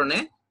থাকার কারণে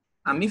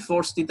আমি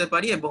ফোর্স দিতে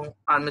পারি এবং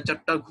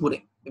আর্মেচারটা ঘুরে,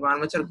 এবং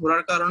আর্মেচার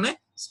ঘোরার কারণে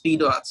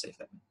স্পিডও আছে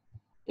এখানে।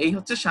 এই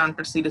হচ্ছে শান্ট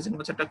আর সিরিজের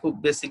মধ্যে একটা খুব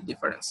বেসিক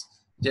ডিফারেন্স,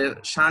 যে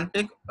শান্টে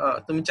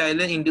তুমি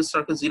চাইলে ইনডিউস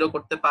টর্ককে 0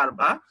 করতে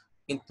পারবা,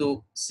 কিন্তু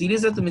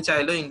সিরিজে তুমি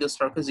চাইলে ইনডিউস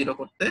টর্ককে 0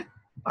 করতে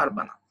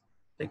পারবা না।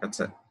 ঠিক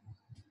আছে,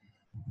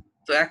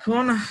 তো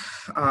এখন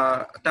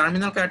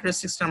টার্মিনাল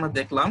ক্যারেক্টারিস্টিক্সটা আমরা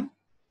দেখলাম।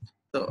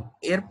 তো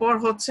এরপর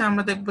হচ্ছে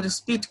আমরা দেখবো যে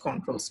স্পিড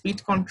কন্ট্রোল। স্পিড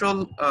কন্ট্রোল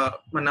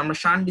মানে আমরা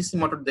শান্ট ডিসি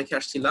মোটর দেখে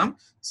আসছিলাম,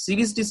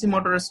 সিরিজ ডিসি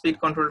মোটরের স্পিড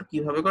কন্ট্রোল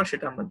কিভাবে করে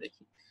সেটা আমরা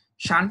দেখি।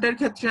 শান্টের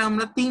ক্ষেত্রে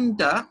আমরা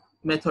 3টা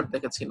মেথড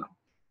দেখেছিলাম।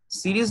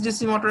 সিরিজ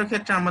ডিসি মোটরের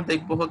ক্ষেত্রে আমরা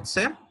দেখবো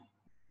হচ্ছে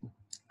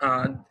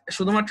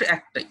শুধুমাত্র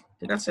একটাই,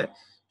 ঠিক আছে,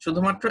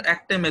 শুধুমাত্র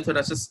একটাই মেথড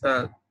আছে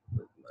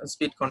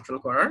স্পিড কন্ট্রোল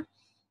করার,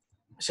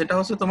 সেটা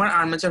হচ্ছে তোমার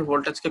আর্মেচার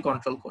ভোল্টেজকে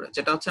কন্ট্রোল করে,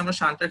 যেটা হচ্ছে আমরা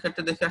শান্টের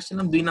ক্ষেত্রে দেখে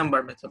আসছিলাম 2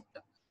 নাম্বার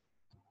মেথডটা।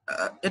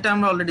 এটা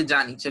আমরা অলরেডি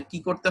জানি যে কি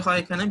করতে হয়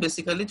এখানে।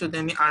 বেসিক্যালি যদি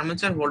আমি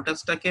আর্মেচার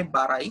ভোল্টেজটাকে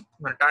বাড়াই,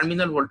 মানে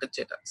টার্মিনাল ভোল্টেজ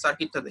যেটা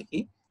সার্কিটটা দেখি,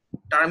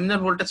 টার্মিনাল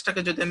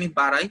ভোল্টেজটাকে যদি আমি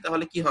বাড়াই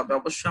তাহলে কি হবে?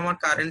 অবশ্যই আমার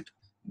কারেন্ট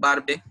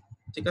বাড়বে।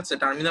 ঠিক আছে,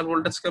 টার্মিনাল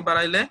ভোল্টেজকে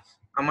বাড়াইলে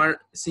আমার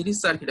সিরিজ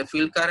সার্কিটে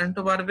ফিল্ড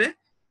কারেন্টও বাড়বে,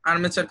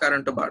 আর্মেচার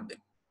কারেন্টও বাড়বে,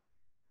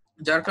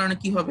 যার কারণে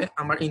কি হবে?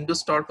 আমার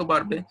ইনডিউস টর্কও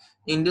বাড়বে।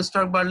 ইনডিউস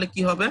টর্ক বাড়লে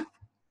কি হবে?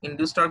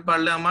 ইনডিউস টর্ক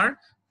বাড়লে আমার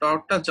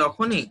টর্কটা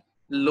যখনই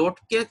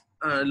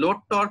লোড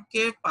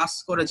টর্ককে পাস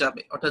করে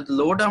যাবে, অর্থাৎ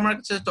লোড আমার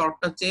কাছে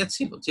টর্কটা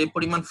চেয়েছিল, যে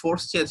পরিমাণ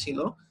ফোর্স চেয়েছিল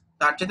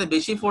তার চেয়ে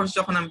বেশি ফোর্স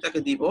যখন আমি তাকে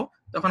দিব,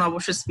 তখন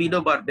অবশ্যই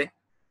স্পিডও বাড়বে,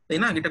 তাই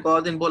না? এটা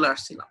কতদিন বলে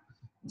আসছিলাম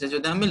যে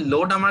যদি আমি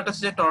লোড আমার কাছে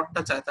যে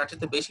টর্কটা চাই তার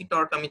চেয়ে বেশি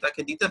টর্ক আমি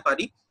তাকে দিতে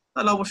পারি,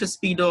 তাহলে অবশ্যই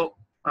স্পিডও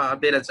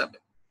বেড়ে যাবে।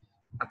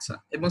 আচ্ছা,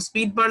 এবং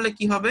স্পিড বাড়লে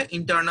কি হবে?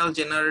 ইন্টারনাল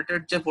জেনারেটর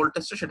যে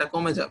ভোল্টেজটা সেটা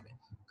কমে যাবে,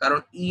 কারণ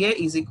ইএ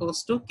is equals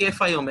to K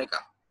phi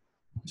omega.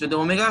 যদি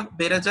ওমেগা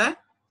বেড়ে যায়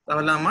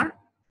তাহলে আমার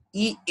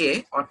ইএ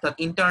অর্থাৎ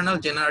ইন্টারনাল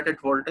জেনারেটেড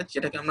ভোল্টেজ,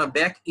 যেটাকে আমরা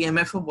ব্যাক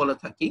ইএমএফ ও বলে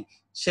থাকি,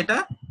 সেটা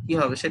কি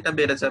হবে? সেটা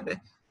বেড়ে যাবে।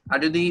 আর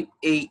যদি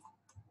এই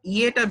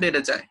ইএটা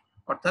বেড়ে যায়,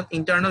 অর্থাৎ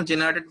ইন্টারনাল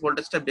জেনারেটেড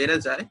ভোল্টেজটা বেড়ে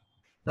যায়,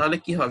 তাহলে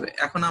কি হবে?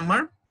 এখন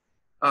আমার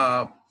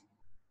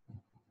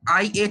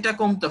আই এটা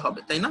কমতে হবে,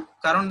 তাই না?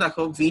 কারণ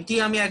দেখো ভিটি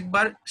আমি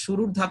একবার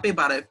শুরুর ধাপে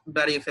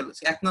বাড়িয়ে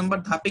ফেলেছি, 1 নম্বর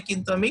ধাপে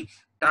কিন্তু আমি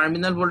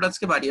টার্মিনাল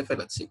ভোল্টেজকে বাড়িয়ে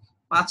ফেলেছি,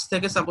 5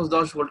 থেকে সাপোজ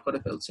 10 ভোল্ট করে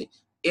ফেলছি।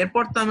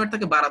 এরপর তো আমি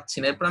এটাকে বাড়াচ্ছি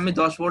না, এরপর আমি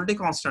 10 ভোল্টই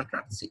কনস্ট্যান্ট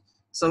রাখছি।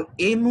 সো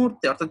এই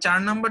মুহূর্তে অর্থাৎ 4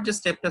 নম্বর যে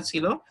স্টেপটা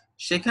ছিল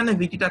সেখানে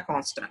ভিটিটা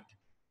কনস্ট্যান্ট।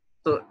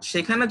 তো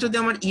সেখানে যদি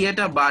আমার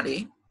ইএটা বাড়ে,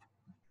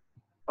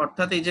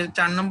 অর্থাৎ এই যে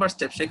 4 নম্বর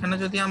স্টেপ, সেখানে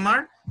যদি আমার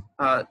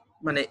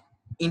মানে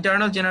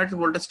ইন্টারনাল জেনারেটর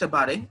ভোল্টেজটা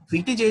বাড়ে,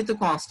 ভিটি যেহেতু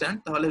কনস্ট্যান্ট,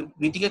 তাহলে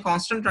ভিটি কে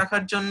কনস্ট্যান্ট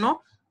রাখার জন্য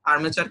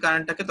আর্মেচার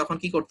কারেন্টটাকে তখন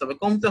কি করতে হবে?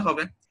 কমতে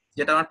হবে,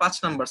 যেটা আমার 5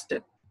 নাম্বার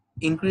স্টেপ।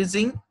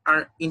 ইনক্রিজিং আর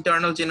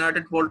internal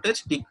generated voltage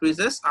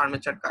decreases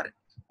armature current,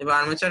 এবং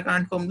আর্মেচার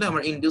কারেন্ট কমলে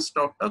আমার ইনডিউস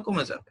টর্কটাও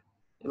কমে যাবে,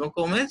 এবং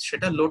কমে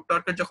সেটা লোড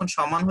টর্কের যখন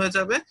সমান হয়ে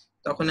যাবে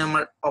তখন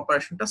আমার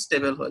অপারেশনটা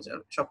স্টেবল হয়ে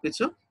যাবে,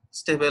 সবকিছু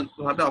স্টেবল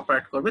ভাবে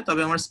অপারেট করবে,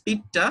 তবে আমার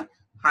স্পিডটা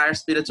হায়ার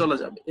স্পিডে চলে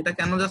যাবে। এটা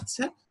কেন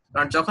যাচ্ছে?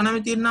 কারণ যখন আমি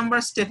 3 নাম্বার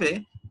স্টেপে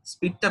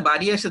স্পিডটা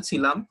বাড়িয়ে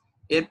এসেছিলাম,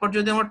 এরপর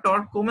যদি আমার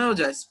টর্ক কমেও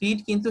যায়, স্পিড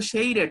কিন্তু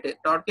সেই রেটে,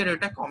 টর্কের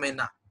রেটে কমে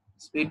না,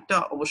 স্পিডটা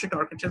অবশ্যই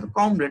টর্কের চেয়ে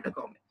কম রেটে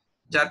কমে,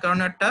 যার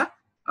কারণে একটা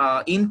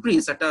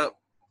ইনক্রিজ, একটা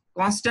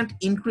কনস্ট্যান্ট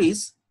ইনক্রিজ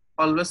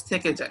অলওয়েজ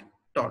থেকে যায়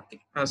টর্কে,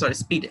 সরি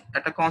স্পিডে,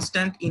 একটা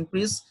কনস্ট্যান্ট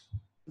ইনক্রিজ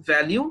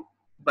ভ্যালু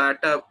বা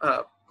একটা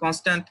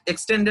কনস্ট্যান্ট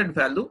এক্সটেন্ডেড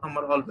ভ্যালু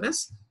আমার অলওয়েজ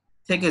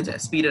থেকে যায়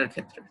স্পিডের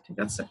ক্ষেত্রে। ঠিক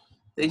আছে,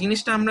 এই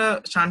জিনিসটা আমরা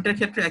শান্টের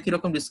ক্ষেত্রে একই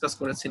রকম ডিসকাস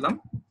করেছিলাম।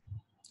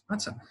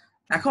 আচ্ছা,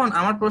 এখন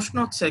আমার প্রশ্ন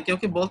হচ্ছে, কেউ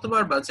কি বলতে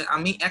পারবা যে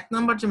আমি 1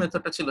 নাম্বার যে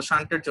মেথডটা ছিল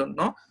শান্টের জন্য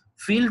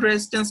ফিল্ড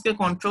রেজিস্ট্যান্স কে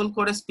কন্ট্রোল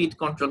করে স্পিড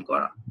কন্ট্রোল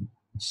করা,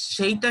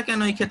 সেইটা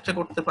কেন এই ক্ষেত্রে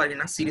করতে পারি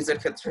না সিরিজের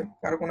ক্ষেত্রে?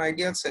 কারো কোনো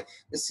আইডিয়া আছে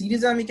যে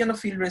সিরিজে আমি কেন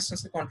ফিল্ড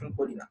রেজিস্ট্যান্স কে কন্ট্রোল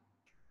করি না?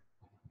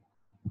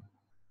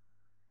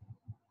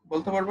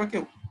 বলতে পারবা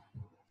কেউ?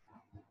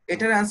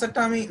 এটার অ্যানসারটা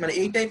আমি মানে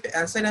এই টাইপ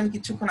অ্যানসার আমি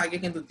কিছুক্ষণ আগে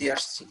কিন্তু দিয়ে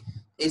আসছি।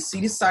 এই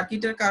সিরিজ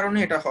সার্কিটের কারণে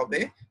এটা হবে,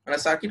 মানে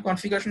সার্কিট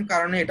কনফিগারেশন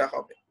কারণে এটা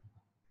হবে।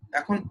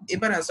 এখন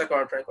এবার অ্যান্সার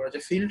করা ট্রাই করো যে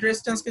ফিল্ড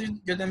রেজিস্ট্যান্সকে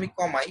যদি আমি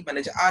কমাই, মানে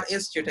যে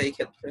আরএস যেটা এই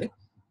ক্ষেত্রে,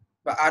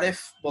 বা আরএফ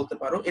বলতে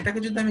পারো, এটাকে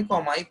যদি আমি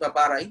কমাই বা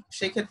বাড়াই,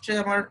 সেই ক্ষেত্রে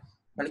আমার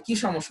মানে কি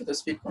সমস্যা হতো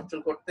স্পিড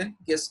কন্ট্রোল করতে?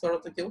 গেস করো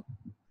তো কেউ।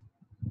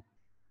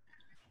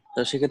 তো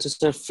সেক্ষেত্রে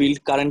স্যার ফিল্ড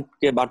কারেন্ট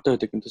কে বাড়তে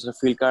হতো, কিন্তু স্যার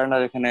ফিল্ড কারেন্ট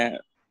আর এখানে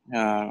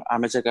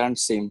আর্মেচার কারেন্ট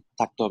সেম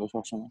থাকতে হবে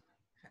সবসময়।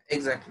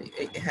 এক্স্যাক্টলি,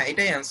 হ্যাঁ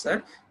এটাই অ্যান্সার,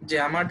 যে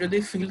আমার যদি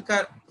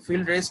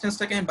ফিল্ড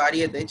রেজিস্ট্যান্সটাকে আমি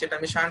বাড়িয়ে দেই, যেটা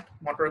আমি শান্ট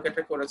মোটরের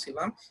ক্ষেত্রে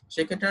করেছিলাম,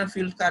 সেক্ষেত্রে আমার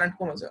ফিল্ড কারেন্ট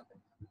কমে যাবে।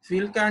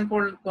 ফিল্ড কারেন্ট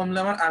কমলে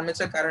আমার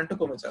আর্মেচার কারেন্টও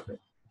কমে যাবে,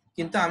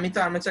 কিন্তু আমি তো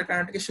আর্মেচার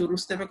কারেন্টকে শুরুর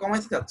স্টেপে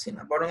কমাইতে চাচ্ছি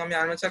না, বরং আমি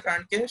আর্মেচার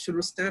কারেন্টকে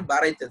শুরুর স্টেপে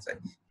বাড়াইতে চাই,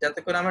 যাতে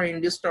করে আমার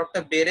ইনডিউস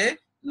টর্কটা বেড়ে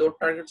লোড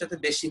টর্কের যাতে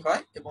বেশি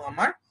হয় এবং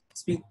আমার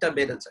স্পিডটা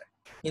বেড়ে যায়।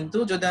 কিন্তু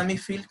যদি আমি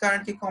ফিল্ড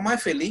কারেন্টকে কমায়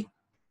ফেলি,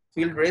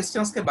 ফিল্ড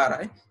রেজিস্ট্যান্সকে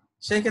বাড়ায়,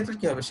 সেই ক্ষেত্রে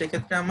কি হবে, সেই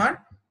ক্ষেত্রে আমার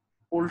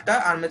উল্টা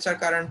আর্মেচার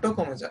কারেন্টও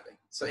কমে যাবে।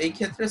 সো এই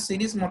ক্ষেত্রে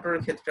সিরিজ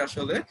মোটরের ক্ষেত্রে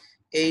আসলে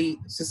এই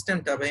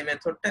সিস্টেমটা বা এই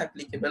মেথডটা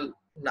অ্যাপ্লিকেবল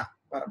না,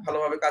 বা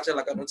ভালোভাবে কাজে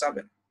লাগানো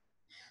যাবে না।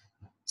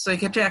 সো এই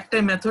ক্ষেত্রে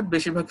একটাই মেথড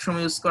বেশিরভাগ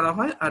সময় ইউজ করা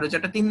হয়, আর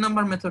যেটা 3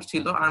 নাম্বার মেথড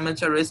ছিল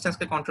আর্মেচার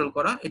রেজিস্ট্যান্সকে কন্ট্রোল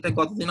করা, এটা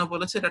গতদিনও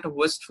বলেছে এটা একটা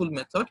ওয়েস্টফুল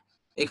মেথড,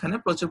 এখানে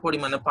প্রচুর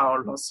পরিমাণে পাওয়ার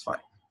লস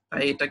হয়,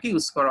 তাই এটাকে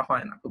ইউজ করা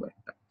হয় না খুব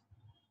একটা।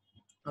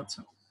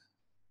 আচ্ছা,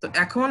 তো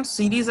এখন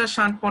সিরিজ আর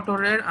শান্ট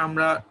মোটরের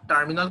আমরা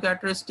টার্মিনাল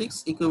ক্যারেক্টারিস্টিক্স,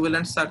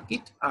 ইকুইভ্যালেন্ট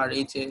সার্কিট আর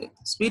এই যে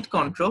স্পিড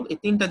কন্ট্রোল, এই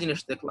তিনটা জিনিস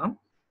দেখলাম।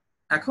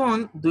 এখন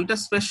দুইটা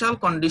স্পেশাল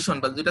কন্ডিশন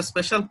বা দুইটা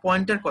স্পেশাল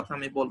পয়েন্টের কথা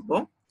আমি বলবো।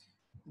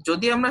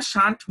 যদি আমরা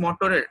শান্ট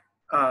মোটরের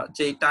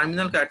যে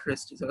terminal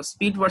characteristics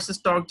speed versus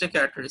torque যে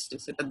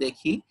ক্যারেক্টারিস্টিক্স এটা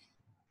দেখি,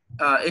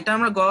 এটা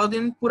আমরা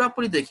গতদিন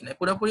পুরাপুরি দেখি না।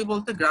 পুরাপুরি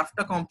বলতে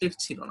গ্রাফটা কমপ্লিট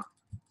ছিল না,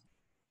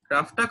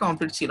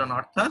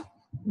 অর্থাৎ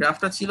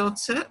গ্রাফটা ছিল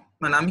হচ্ছে,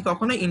 মানে আমি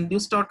কখনো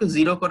ইনডিউস টর্ককে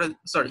জিরো করে,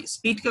 সরি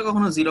স্পিডকে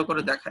কখনো জিরো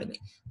করে দেখাই নাই,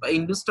 বা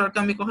ইনডিউস টর্ককে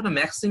আমি কখনো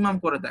ম্যাক্সিমাম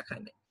করে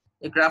দেখাই নাই।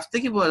 এই গ্রাফ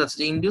থেকে বোঝা যাচ্ছে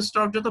যে ইনডিউস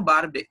টর্ক যত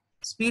বাড়বে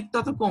স্পিড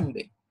তত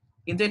কমবে,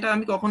 কিন্তু এটা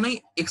আমি কখনোই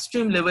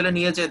এক্সট্রিম লেভেলে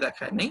নিয়ে যেয়ে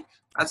দেখাই নাই।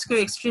 আজকে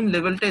এক্সট্রিম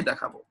লেভেলটাই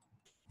দেখাবো।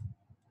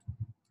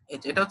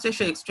 এটা হচ্ছে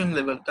সেই এক্সট্রিম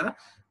লেভেলটা।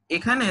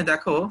 এখানে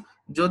দেখো,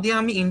 যদি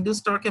আমি ইনডিউস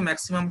টর্ককে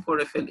ম্যাক্সিমাম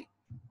করে ফেলি,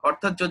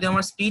 অর্থাৎ যদি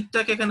আমার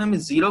স্পিডটাকে এখানে আমি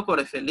জিরো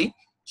করে ফেলি,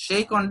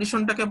 সেই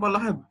কন্ডিশনটাকে বলা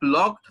হয়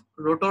ব্লকড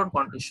রোটর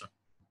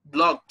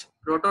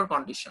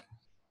কন্ডিশন।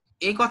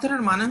 এই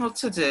কথাটার মানে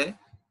হচ্ছে যে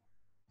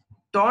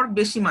টর্ক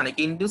বেশি মানে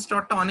কি, ইনডিউস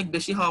টর্কটা অনেক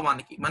বেশি হওয়া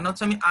মানে কি, মানে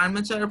হচ্ছে আমি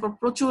আর্মেচারের উপর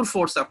প্রচুর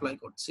ফোর্স অ্যাপ্লাই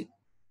করছি,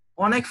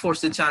 অনেক ফোর্স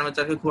দিচ্ছে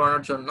আর্মেচারকে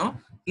ঘোরানোর জন্য,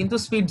 কিন্তু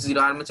স্পিড জিরো,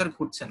 আর্মেচার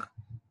ঘুরছে না।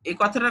 এই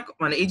কথাটা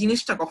মানে এই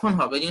জিনিসটা কখন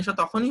হবে, এই জিনিসটা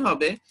তখনই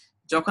হবে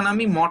যখন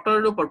আমি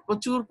মোটরের উপর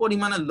প্রচুর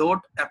পরিমাণে লোড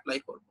অ্যাপ্লাই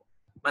করব,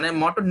 মানে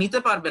মোটর নিতে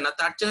পারবে না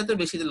তার চাইতে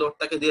বেশি লোড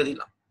তাকে দিয়ে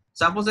দিলাম।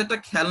 সাপোজ একটা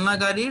খেলনা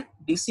গাড়ির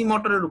ডিসি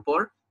মোটরের উপর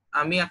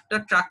আমি একটা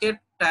ট্রাকের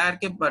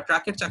টায়ারকে বা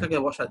ট্রাকের চাকাকে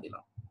বসা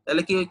দিলাম,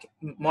 তাহলে কি ওই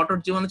মোটর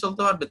জীবনে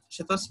চলতে পারবে?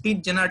 সে তো স্পিড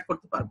জেনারেট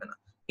করতে পারবে না,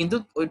 কিন্তু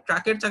ওই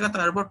ট্রাকের চাকা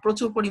তার উপর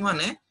প্রচুর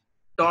পরিমাণে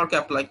টর্ক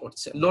অ্যাপ্লাই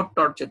করছে, লোড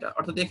টর্ক যেটা,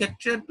 অর্থাৎ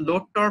এক্ষেত্রে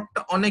লোড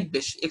টর্কটা অনেক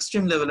বেশি,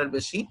 এক্সট্রিম লেভেলের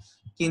বেশি,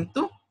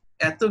 কিন্তু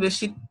এত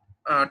বেশি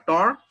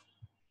টর্ক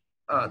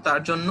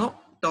তার জন্য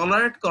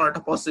টলারেট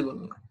করাটা পসিবল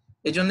না।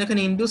 এই জন্য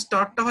এখানে ইনডিউস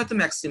টর্কটা হয়তো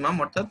ম্যাক্সিমাম,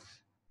 অর্থাৎ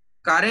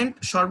কারেন্ট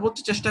সর্বোচ্চ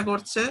চেষ্টা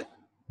করছে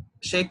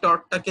সেই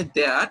টর্কটাকে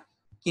দেয়ার,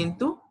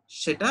 কিন্তু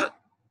সেটা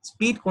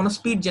কোনো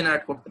স্পিড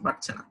জেনারেট করতে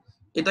পারছে না।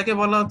 এটাকে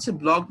বলা হচ্ছে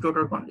ব্লক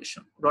রোটর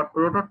কন্ডিশন।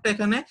 রোটরটা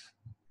এখানে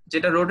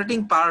যেটা রোটেটিং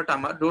পার্ট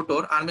আমার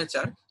রোটর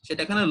আর্মেচার,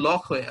 সেটা এখানে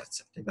লক হয়ে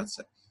আছে, ঠিক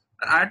আছে।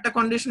 আর আরেকটা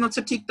কন্ডিশন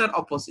হচ্ছে ঠিক তার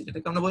অপোজিট,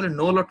 এটাকে আমরা বলি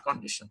no load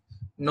condition.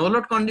 No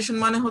load condition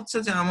মানে হচ্ছে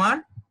যে আমার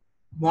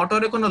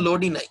মোটরে কোনো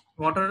লোডই নাই,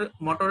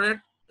 মোটরের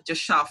যে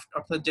শাফট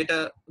অর্থাৎ যেটা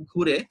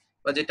ঘুরে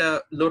বা যেটা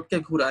লোডকে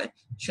ঘুরায়,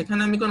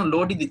 সেখানে আমি কোনো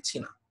লোডই দিচ্ছি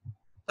না।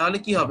 তাহলে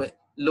কি হবে,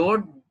 লোড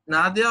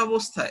না দেওয়া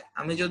অবস্থায়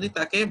আমি যদি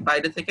তাকে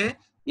বাইরে থেকে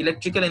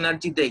ইলেকট্রিক্যাল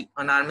এনার্জি দেই,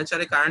 মানে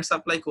আর্মেচারে কারেন্ট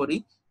সাপ্লাই করি,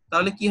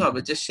 তাহলে কি হবে,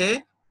 যে সে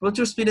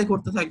প্রচুর স্পিডে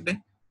ঘুরতে থাকবে,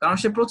 কারণ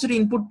সে প্রচুর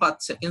ইনপুট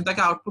পাচ্ছে কিন্তু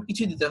তাকে আউটপুট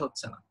কিছুই দিতে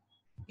হচ্ছে না।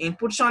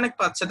 ইনপুট সে অনেক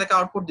পাচ্ছে, তাকে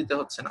আউটপুট দিতে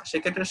হচ্ছে না,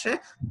 সেক্ষেত্রে সে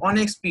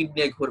অনেক স্পিড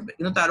নিয়ে ঘুরবে,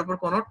 কিন্তু তার উপর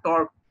কোনো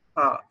টর্ক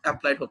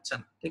অ্যাপ্লাইড হচ্ছে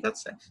না, ঠিক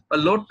আছে, বা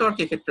লোড টর্ক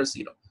এক্ষেত্রে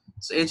জিরো।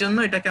 এই জন্য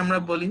এটাকে আমরা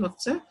বলি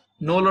হচ্ছে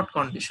নো লোড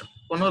কন্ডিশন,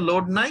 কোনো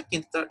লোড নাই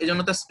কিন্তু এই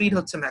জন্য তার স্পিড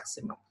হচ্ছে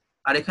ম্যাক্সিমাম।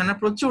 আর এখানে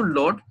প্রচুর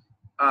লোড,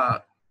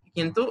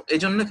 কিন্তু এই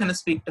জন্য এখানে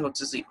স্পিডটা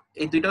হচ্ছে জিরো।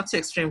 এই দুইটা হচ্ছে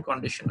এক্সট্রিম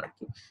কন্ডিশন আর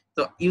কি।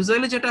 তো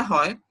ইউজুয়ালি যেটা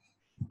হয়,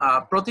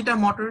 প্রতিটা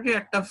মোটরেরই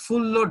একটা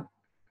ফুল লোড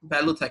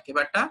ভ্যালু থাকে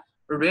বা একটা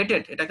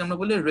রেটেড, এটাকে আমরা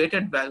বলি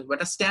রেটেড ভ্যালু বা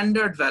একটা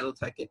স্ট্যান্ডার্ড ভ্যালু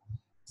থাকে।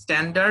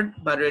 স্ট্যান্ডার্ড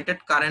বা রেটেড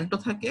কারেন্টও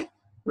থাকে,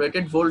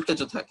 রেটেড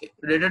ভোল্টেজও থাকে,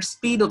 রেটেড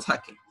স্পিডও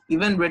থাকে,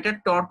 ইভেন রেটেড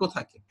টর্কও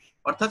থাকে।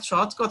 অর্থাৎ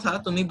সহজ কথা,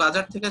 তুমি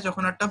বাজার থেকে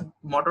যখন একটা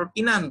মোটর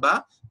কিনে আনবা,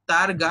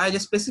 তার গায়ে যে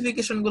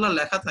স্পেসিফিকেশন গুলো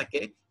লেখা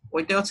থাকে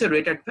ওইটা হচ্ছে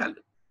রেটেড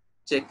ভ্যালু,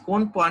 যে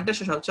কোন পয়েন্টে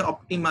সেটা হচ্ছে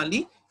অপটিমালি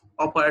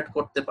অপারেট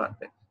করতে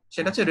পারবে,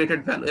 সেটা হচ্ছে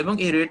রেটেড ভ্যালু। এবং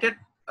এই রেটেড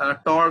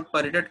টর্ক বা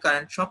রেটেড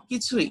কারেন্ট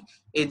সবকিছুই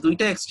এই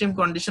দুইটা এক্সট্রিম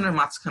কন্ডিশনের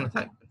মাঝখানে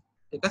থাকবে,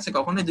 ঠিক আছে,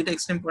 কখনোই দুইটা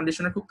এক্সট্রিম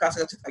কন্ডিশনের খুব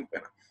কাছাকাছি থাকবে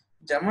না।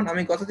 যেমন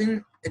আমি গতদিন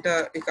এটা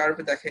এই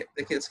কার্ভে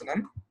দেখিয়েছিলাম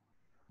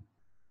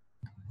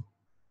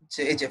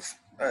যে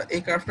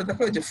এই কার্ভটা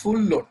দেখো, এই যে ফুল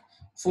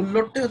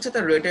লোডটা হচ্ছে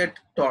তার রেটেড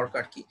টর্ক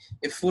আর কি।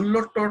 এই ফুল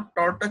লোড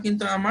টর্কটা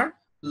কিন্তু আমার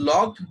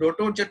লগড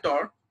রোটর যে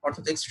টর্ক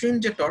অর্থাৎ এক্সট্রিম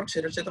যে টর্ক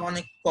সেটার চাইতে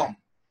অনেক কম,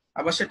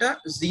 আবার সেটা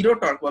জিরো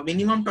টর্ক বা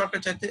মিনিমাম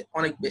টর্কের চাইতে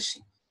অনেক বেশি।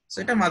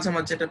 সেটা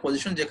মাঝামাঝি একটা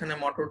পজিশন যেখানে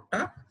মোটরটা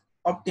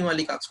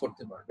অপটিমালি কাজ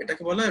করতে পারবে,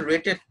 এটাকে বলা হয়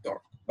রেটেড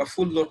টর্ক বা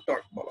ফুল লোড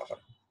টর্ক বলা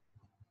হয়।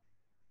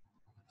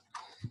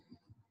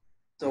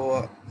 তো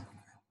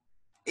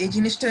এই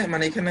জিনিসটা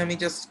মানে এখানে আমি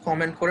জাস্ট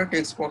কমেন্ট করে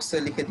টেক্সট বক্সে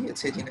লিখে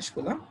দিয়েছি এই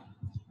জিনিসগুলো।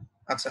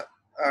 আচ্ছা,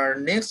 আর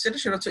নেক্সট যেটা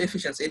সেটা হচ্ছে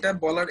এফিসিয়েন্সি। এটা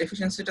বলার,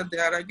 এফিসিয়েন্সিটা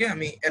দেওয়ার আগে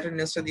আমি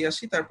অ্যাটেন্ডেন্সটা দিয়ে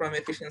আসি, তারপর আমি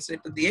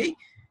এফিসিয়েন্সিটা দিয়েই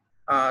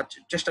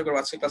চেষ্টা করবো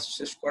আজকে ক্লাস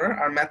শেষ করার।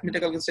 আর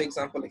ম্যাথমেটিক্যাল কিছু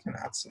এক্সাম্পল এখানে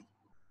আছে।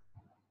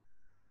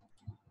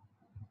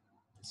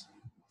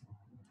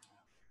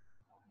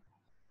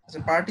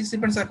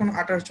 পার্টিসিপেন্টস এখন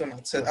 28 জন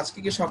আছে। আজকে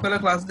কি সকালে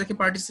ক্লাস দেখে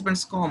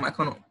পার্টিসিপেন্টস কম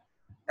এখনো?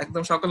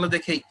 একদম সকালে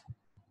দেখেই?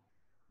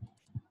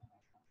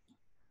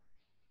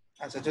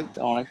 আচ্ছা তো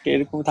অনেকটা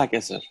এরকম থাকে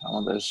স্যার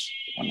আমাদের,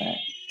 মানে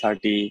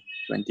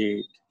 30-20।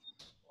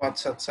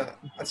 আচ্ছা আচ্ছা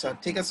আচ্ছা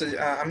ঠিক আছে।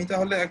 আমি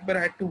তাহলে একবার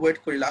একটু ওয়েট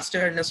করি, লাস্ট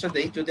অ্যাটেন্ডেন্সটা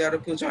দেই, যদি আরো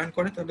কেউ জয়েন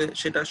করে তাহলে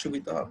সেটা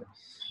সুবিধা হবে।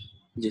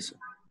 জি স্যার।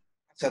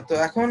 আচ্ছা, তো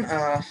এখন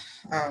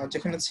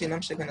যেখানে ছিলাম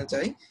সেখানে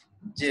যাই,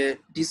 যে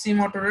ডিসি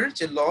মোটরের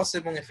যে লস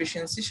এবং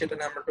এফিসিয়েন্সি সেটা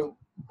নিয়ে আমরা একটু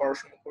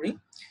পড়াশোনা করি।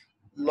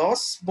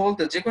 লস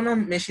বলতে যে কোনো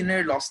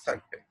মেশিনের লস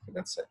থাকবে, ঠিক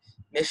আছে?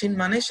 মেশিন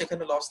মানে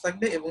সেখানে লস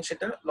থাকবে এবং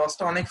সেটা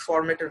লসটা অনেক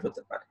ফরম্যাটের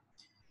হতে পারে।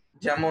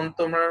 যেমন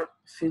তোমরা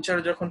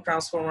ফিউচারে যখন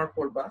ট্রান্সফরমার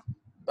পড়বা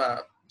বা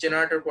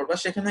জেনারেটর পড়বা,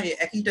 সেখানে এই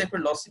একই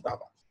টাইপের লসই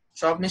পাবা।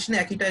 সব মেশিনে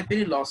একই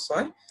টাইপেরই লস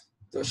হয়।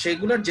 তো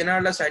সেগুলোর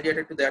জেনারেলাইজ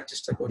আইডিয়াটা একটু দেওয়ার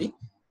চেষ্টা করি।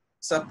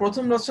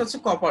 প্রথম লসটা হচ্ছে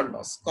কপার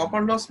লস।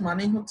 কপার লস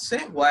মানে হচ্ছে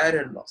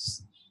ওয়্যারের লস,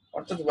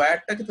 অর্থাৎ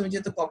ওয়্যারটাকে তুমি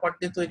যেহেতু কপার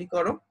দিয়ে তৈরি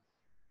করো,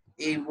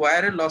 এই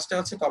ওয়্যারের লসটা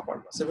হচ্ছে কপার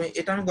লস। এবং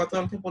এটা আমি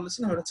গতকালকে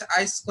বলেছিলাম, এটা হচ্ছে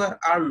আই স্কোয়ার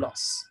আর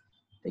লস।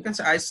 ঠিক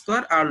আছে, আই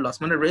স্কোয়ার আর লস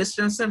মানে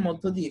রেজিস্ট্যান্সের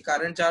মধ্য দিয়ে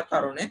কারেন্ট যাওয়ার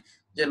কারণে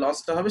যে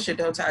লসটা হবে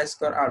সেটা হচ্ছে আই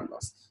স্কোয়ার আর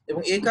লস।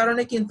 এবং এই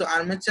কারণে কিন্তু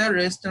আর্মেচার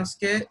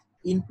রেজিস্ট্যান্সকে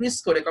ইনক্রিজ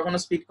করে কখনো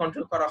স্পিড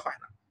কন্ট্রোল করা হয়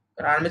না,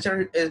 কারণ আর্মেচার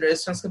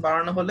রেজিস্ট্যান্সকে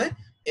বাড়ানো হলে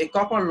এই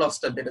কপার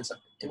লসটা বেড়ে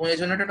যাবে, এবং এই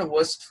জন্য এটা একটা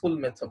ওয়েস্টফুল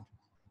মেথড।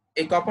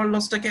 এই কপার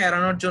লসটাকে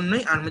এড়ানোর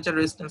জন্যই আর্মেচার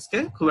রেজিস্ট্যান্সকে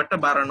খুব একটা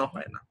বাড়ানো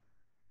হয় না।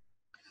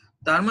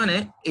 তার মানে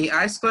এই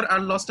আই স্কোয়ার আর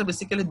লসটা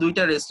বেসিক্যালি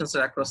দুইটা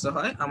রেজিস্ট্যান্সের অ্যাক্রসে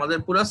হয়। আমাদের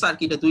পুরো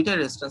সার্কিটে দুইটা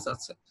রেজিস্ট্যান্স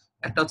আছে,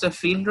 একটা হচ্ছে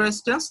ফিল্ড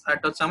রেজিস্ট্যান্স আর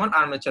একটা হচ্ছে আমার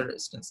আর্মেচার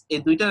রেজিস্ট্যান্স। এই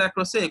দুইটার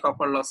অ্যাক্রসে এই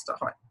কপার লসটা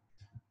হয়।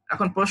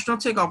 এখন প্রশ্ন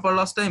হচ্ছে এই কপার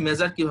লসটা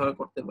মেজার কিভাবে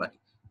করতে পারি?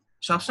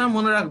 সবসময়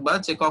মনে রাখবা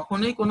যে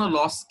কখনোই কোনো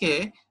লসকে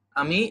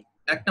আমি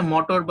একটা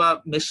মোটর বা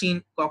মেশিন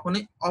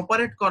কখনোই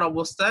অপারেট করা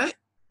অবস্থায়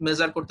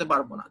মেজার করতে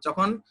পারবো না।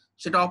 যখন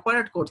সেটা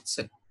অপারেট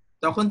করছে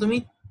তখন তুমি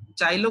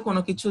চাইলেও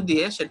কোনো কিছু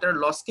দিয়ে সেটার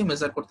লসকে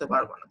মেজার করতে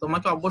পারবো না।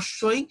 তোমাকে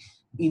অবশ্যই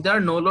ইদার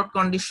নো লোড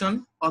কন্ডিশন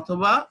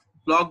অথবা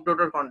ব্লক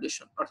রোটর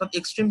কন্ডিশন, অর্থাৎ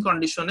এক্সট্রিম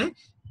কন্ডিশনে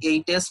এই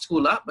টেস্ট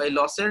গুলা বা এই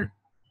লসের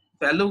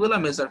ভ্যালু গুলা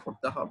মেজার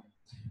করতে হবে।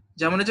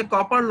 যেমন এই যে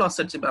কপার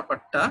লসের যে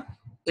ব্যাপারটা,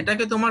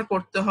 এটাকে তোমার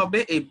করতে হবে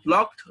এই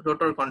ব্লকড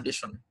রোটর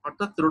কন্ডিশন,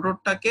 অর্থাৎ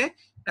রোটরটাকে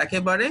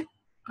একেবারে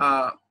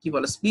কি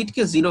বলে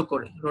স্পিডকে জিরো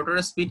করে,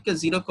 রোটরের স্পিডকে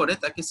জিরো করে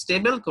তাকে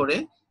স্টেবল করে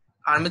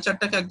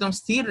আর্মেচারটাকে একদম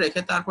স্থির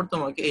রেখে তারপর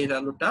তোমাকে এই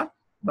ভ্যালুটা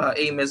বা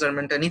এই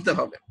মেজারমেন্টটা নিতে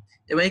হবে।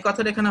 এবং এই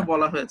কথাটা এখানে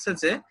বলা হয়েছে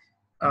যে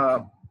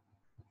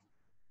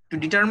to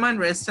determine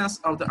resistance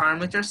of the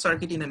armature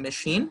circuit in a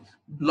machine,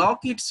 block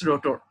its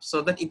rotor so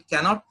that it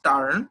cannot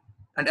turn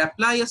and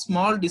apply a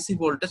small DC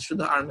voltage to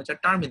the armature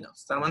terminals.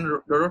 তার মানে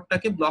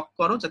রোটরটাকে ব্লক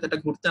করো যাতে এটা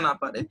ঘুরতে না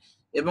পারে,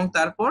 এবং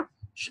তারপর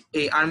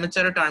এই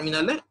আর্মেচারের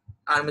টার্মিনালে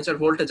আর্মেচার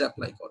ভোল্টেজ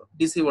অ্যাপ্লাই করো,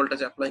 ডিসি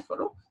ভোল্টেজ অ্যাপ্লাই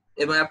করো,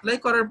 এবং অ্যাপ্লাই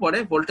করার পরে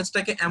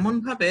ভোল্টেজটাকে এমন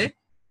ভাবে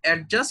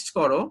অ্যাডজাস্ট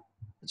করো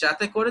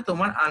যাতে করে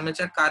তোমার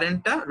আর্মেচার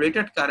কারেন্টটা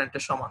রেটেড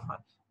কারেন্টের সমান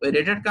হয়। ওই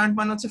রেটেড কারেন্ট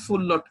মানে হচ্ছে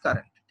ফুল লোড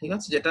কারেন্ট, ঠিক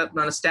আছে, যেটা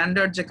মানে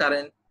স্ট্যান্ডার্ড যে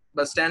কারেন্ট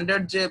বা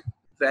স্ট্যান্ডার্ড যে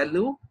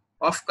ভ্যালু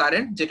অফ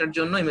কারেন্ট যেটার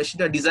জন্য এই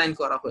মেশিনটা ডিজাইন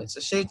করা হয়েছে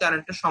সেই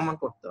কারেন্টের সমান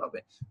করতে হবে।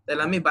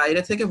 তাহলে আমি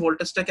বাইরে থেকে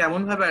ভোল্টেজটা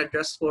কেমন ভাবে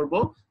অ্যাডজাস্ট করব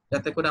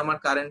যাতে করে আমার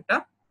কারেন্টটা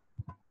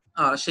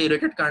সেই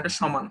রেটেড কারেন্টের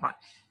সমান হয়।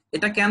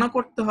 এটা কেন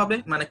করতে হবে,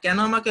 মানে কেন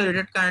আমাকে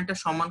রেটেড কারেন্টের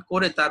সমান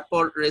করে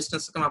তারপর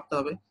রেজিস্ট্যান্সকে মাপতে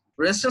হবে?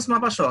 রেজিস্ট্যান্স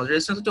মাপা সহজ,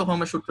 রেজিস্ট্যান্স হচ্ছে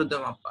ওহমের সূত্র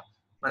দিয়ে মাপা।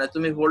 মানে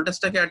তুমি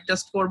ভোল্টেজটাকে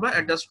অ্যাডজাস্ট করবা,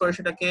 অ্যাডজাস্ট করে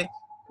সেটাকে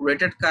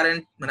রেটেড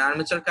কারেন্ট মানে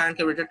আর্মেচার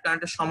কারেন্টকে রেটেড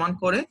কারেন্টের সমান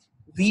করে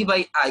ভি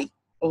বাই আই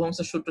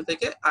ওহমসের সূত্র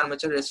থেকে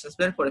আর্মেচার রেজিস্ট্যান্স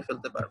বের করে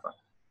ফেলতে পারবা।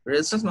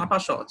 রেজিস্ট্যান্স মাপা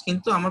সহজ,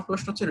 কিন্তু আমার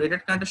প্রশ্ন হচ্ছে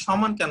রেটেড কারেন্টের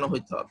সমান কেন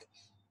হইতে হবে?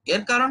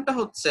 এর কারণটা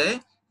হচ্ছে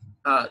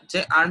যে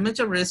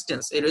আর্মেচার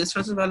রেজিস্ট্যান্স, এই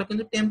রেজিস্ট্যান্সের ভ্যালু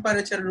কিন্তু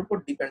টেম্পারেচারের উপর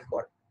ডিপেন্ড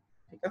করে,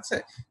 ঠিক আছে?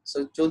 সো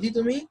যদি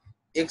তুমি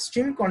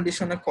এক্সট্রিম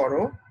কন্ডিশনে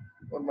করো,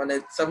 মানে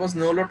সাপোজ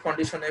নো লোড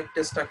কন্ডিশনে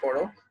টেস্টটা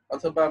করো,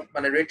 অথবা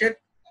মানে রেটেড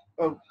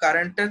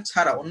কারেন্টের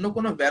ছাড়া অন্য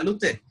কোনো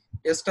ভ্যালুতে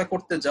টেস্টটা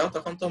করতে যাও,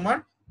 তখন তোমার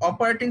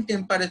অপারেটিং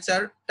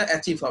টেম্পারেচারটা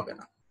অ্যাচিভ হবে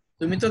না।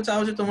 তুমি তো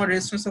চাও যে তোমার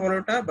রেজিস্ট্যান্স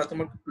ভ্যালুটা বা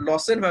তোমার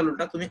লসের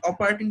ভ্যালুটা তুমি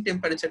অপারেটিং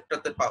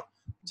টেম্পারেচারটাতে পাও,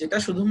 যেটা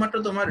শুধুমাত্র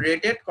তোমার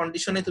রেটেড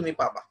কন্ডিশনে তুমি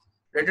পাবা।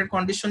 রেটেড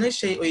কন্ডিশনে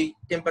সেই ওই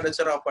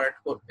টেম্পারেচার অপারেট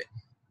করবে।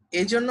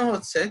 এই জন্য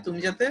হচ্ছে তুমি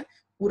যাতে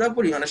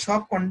পুরাপুরি মানে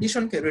সব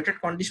কন্ডিশনকে রেটেড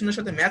কন্ডিশনের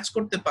সাথে ম্যাচ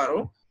করতে পারো,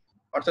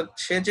 অর্থাৎ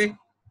সে যে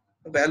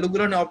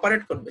ভ্যালুগুলো নিয়ে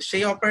অপারেট করবে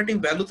সেই অপারেটিং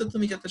ভ্যালুতে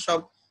তুমি যাতে সব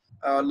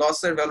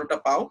লসের ভ্যালুটা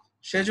পাও,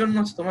 সেজন্য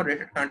তোমার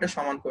রেটেড কারেন্টের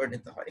সমান করে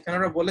নিতে হয়। এখানে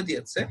ওরা বলে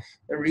দিয়েছে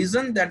the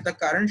reason that the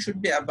current should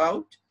be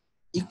about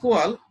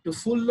equal to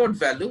full load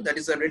value, that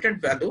is a rated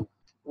value,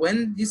 when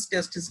this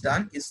test is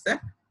done is that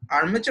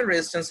armature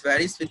resistance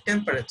varies with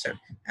temperature,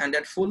 and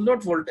at full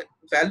load voltage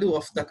value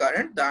of the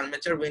current the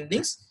armature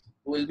windings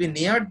will be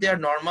near their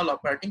normal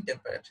operating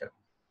temperature.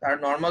 তার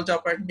normal যে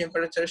operating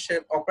টেম্পারেচারে সে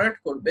operate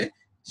করবে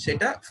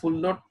সেটা full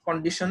load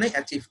কন্ডিশনে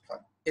achieve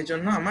হয়।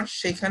 এজন্য আমার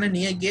সেখানে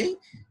নিয়ে গিয়েই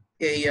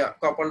এই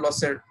কপার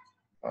লসের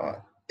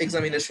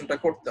এক্সামিনেশনটা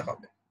করতে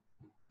হবে।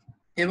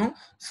 এবং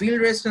ফিল্ড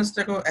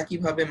রেজিস্ট্যান্সটাকেও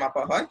একইভাবে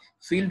মাপা হয়।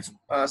 ফিল্ড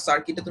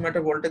সার্কিটে তুমি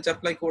একটা ভোল্টেজ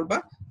অ্যাপ্লাই করবা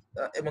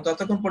এবং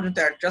ততক্ষণ পর্যন্ত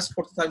অ্যাডজাস্ট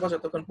করতে থাকবা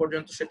যতক্ষণ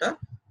পর্যন্ত সেটা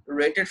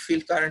রেটেড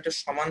ফিল্ড কারেন্টের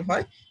সমান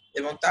হয়,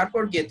 এবং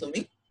তারপর গিয়ে তুমি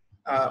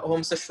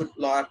ওহমসের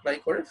ল অ্যাপ্লাই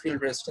করে ফিল্ড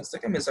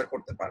রেজিস্ট্যান্সটাকে মেজার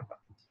করতে পারবা।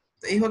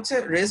 তো এই হচ্ছে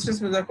রেজিস্ট্যান্স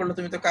মেজার করলে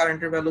তুমি তো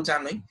কারেন্টের ভ্যালু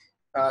জানোই,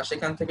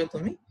 সেখান থেকে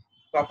তুমি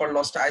কপার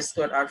লসটা I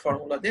স্কয়ার R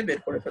ফর্মুলা দিয়ে বের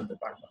করে ফেলতে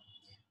পারবা।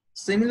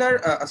 সিমিলার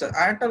আচ্ছা,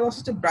 আরেকটা লস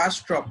হচ্ছে brush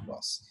drop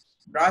loss.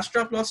 Brush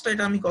drop লসটা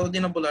এটা আমি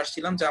কতদিনও বলে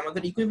আসছিলাম যে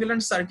আমাদের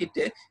ইকুইভ্যালেন্ট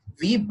সার্কিটে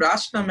ভি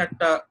ব্রাশ নামে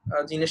একটা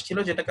জিনিস ছিল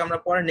যেটাকে আমরা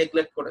পরে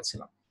নেগলেক্ট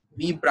করেছিলাম,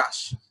 ভি ব্রাশ।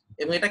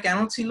 এবং এটা কেন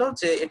ছিল,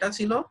 যে এটা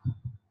ছিল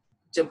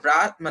যে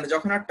মানে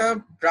যখন একটা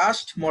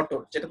ব্রাশড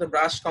মোটর, যেটাতে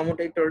ব্রাশ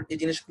কমিউটেটর এই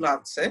জিনিসগুলো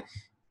আছে,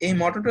 এই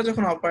মোটরটা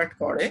যখন অপারেট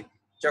করে,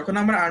 যখন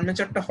আমার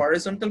আর্মেচারটা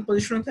হরিজন্টাল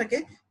পজিশনে থাকে,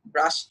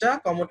 ব্রাশটা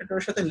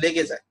কমিউটেটরের সাথে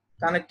লেগে যায়,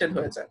 কানেক্টেড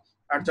হয়ে যায়।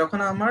 আর যখন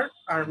আমার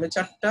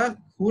আর্মেচারটা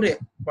ঘুরে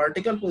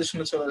ভার্টিক্যাল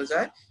পজিশনে চলে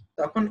যায়,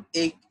 তখন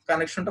এই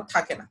কানেকশনটা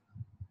থাকে না,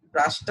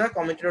 ব্রাশটা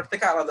কমিউটেটর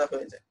থেকে আলাদা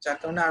হয়ে যায়, যার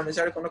কারণে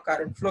আর্মেচারে কোনো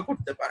কারেন্ট ফ্লো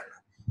করতে পারে না।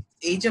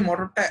 এই যে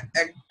মোটরটা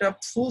একটা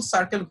ফুল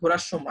সার্কেল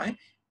ঘোরার সময়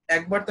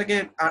একবার তাকে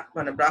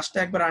মানে ব্রাশটা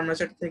একবার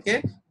আর্মেচার থেকে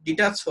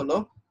ডিটাচ হলো,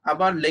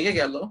 আবার লেগে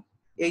গেল,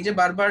 এই যে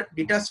বারবার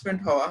ডিটাচমেন্ট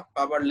হওয়া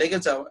আবার লেগে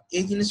যাওয়া,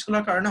 এই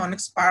জিনিসগুলোর কারণে অনেক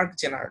স্পার্ক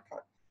জেনারেট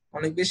হয়,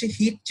 অনেক বেশি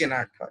হিট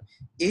জেনারেট হয়।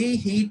 এই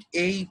হিট,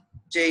 এই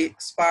যে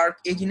স্পার্ক,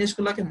 এই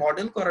জিনিসগুলোকে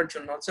মডেল করার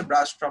জন্য হচ্ছে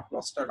ব্রাশ ড্রপ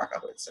লসটা রাখা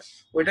হয়েছে।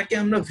 ওইটাকে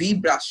আমরা ভি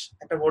ব্রাশ,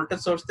 একটা ভোল্টেজ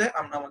সোর্স দিয়ে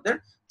আমরা আমাদের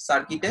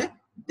সার্কিটে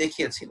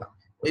দেখিয়েছিলাম।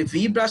 ওই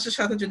ভি ব্রাশের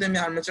সাথে যদি আমি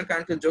আর্মেচার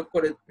কারেন্টকে যোগ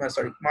করে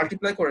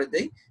মাল্টিপ্লাই করে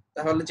দেই,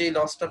 তাহলে যে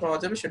লসটা পাওয়া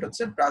যাবে সেটা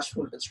হচ্ছে brush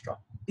voltage drop.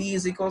 P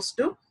is equals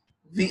to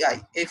VI,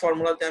 এই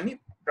ফর্মুলাতে আমি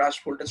ব্রাশ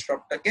ভোল্টেজ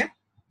ড্রপটাকে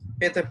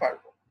পেতে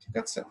পারবো। ঠিক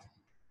আছে,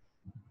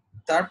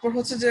 তারপর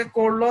হচ্ছে যে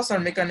কোর লস আর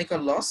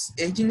মেকানিক্যাল লস,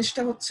 এই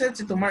জিনিসটা হচ্ছে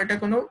যে তোমার এটা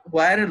কোনো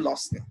ওয়্যারের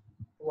লস না,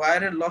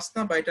 ওয়্যারের লস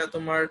না, বা এটা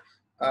তোমার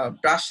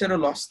ব্রাশেরও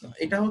লস না।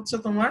 এটা হচ্ছে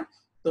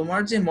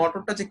তোমার যে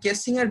মোটরটা যে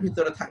কেসিং এর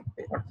ভিতরে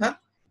থাকবে, অর্থাৎ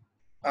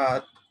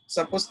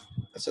সাপোজ,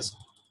 আচ্ছা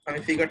আমি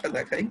ফিগারটা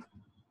দেখাই,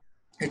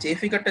 এই যে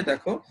ফিগারটা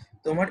দেখো,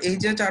 তোমার এই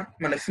যে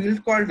মানে ফিল্ড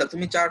কয়েলটা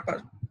তুমি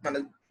মানে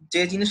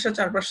যে জিনিসটা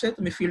চারপাশে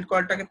তুমি ফিল্ড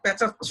কয়েলটাকে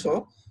পেঁচাচ্ছ,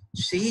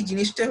 সেই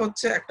জিনিসটা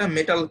হচ্ছে একটা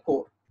মেটাল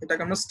কোর,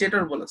 এটাকে আমরা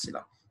স্টেটর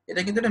বলেছিলাম,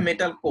 এটা কিন্তু একটা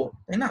মেটাল কোর,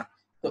 তাই না?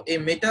 তো এই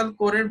মেটাল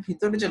কোরের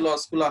ভিতরে যে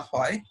লস গুলা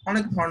হয়,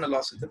 অনেক ধরনের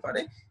লস হতে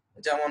পারে,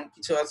 যেমন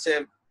কিছু আছে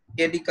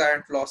এডি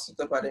কারেন্ট লস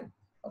হতে পারে,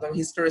 অথবা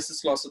হিস্টেরেসিস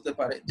লস হতে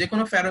পারে। যে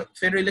কোনো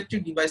ফেরো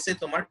ইলেকট্রিক ডিভাইসে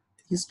তোমার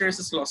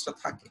হিস্টেরেসিস লসটা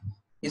থাকে।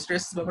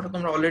 হিস্টেরেসিস ব্যাপারটা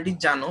তোমরা অলরেডি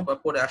জানো বা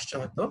পড়ে আসছো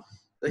হয়তো।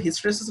 তো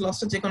হিস্টেরেসিস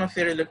লসটা যে কোনো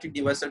ফেরো ইলেকট্রিক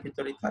ডিভাইসের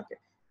ভিতরেই থাকে।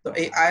 তো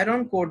এই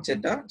আয়রন কোর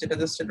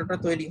যেটাতে স্টেটরটা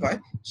তৈরি হয়,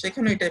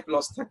 সেখানে এই টাইপ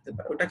লস থাকতে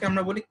পারে, ওটাকে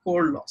আমরা বলি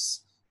কোর লস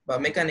বা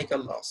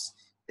মেকানিক্যাল লস।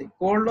 এই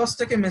কোর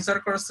লসটাকে মেজার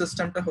করার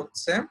সিস্টেমটা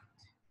হচ্ছে,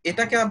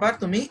 এটাকে আবার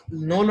তুমি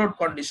নো লোড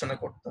কন্ডিশনে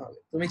করতে হবে।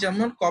 তুমি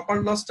যেমন কপার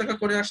লসটাকে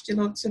করে আসছিল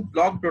হচ্ছে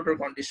ব্লক রোটর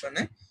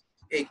কন্ডিশনে,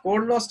 এই কোর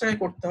লসটাকে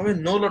করতে হবে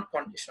নো লোড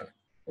কন্ডিশনে।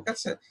 ঠিক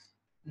আছে,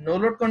 নো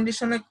লোড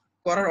কন্ডিশনে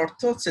করার অর্থ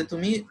হচ্ছে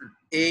তুমি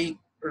এই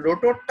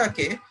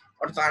রোটরটাকে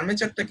অর্থাৎ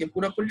আর্মেচারটাকে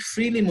পুরোপুরি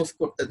ফ্রিলি মুভ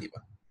করতে দিবা,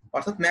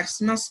 অর্থাৎ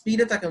ম্যাক্সিমাম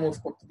স্পিডে তাকে মুভ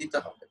করতে দিতে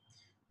হবে।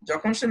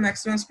 যখন সে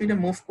ম্যাক্সিমাম স্পিডে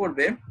মুভ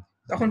করবে,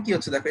 তখন কি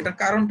হচ্ছে দেখো, এটার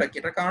কারণটা কি?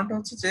 এটার কারণটা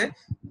হচ্ছে যে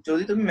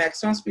যদি তুমি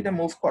ম্যাক্সিমাম স্পিডে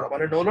মুভ করো,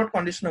 মানে নো লোড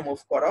কন্ডিশনে মুভ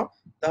করো,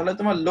 তাহলে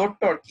তোমার লোড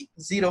টর্ক কি?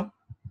 জিরো।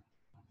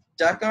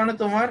 যার কারণে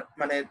তোমার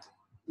মানে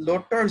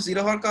লোড টর্ক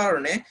জিরো হওয়ার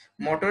কারণে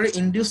মোটরের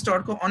ইনডিউস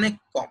টর্ক অনেক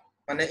কম।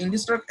 মানে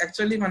ইনডিউস টর্ক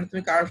অ্যাকচুয়ালি মানে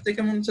তুমি কার্ভ থেকে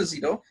মনে হচ্ছে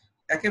জিরো,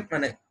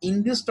 মানে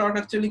ইনডিউস টর্ক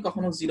অ্যাকচুয়ালি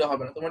কখনো জিরো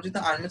হবে না। তোমার যদি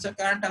আর্মেচার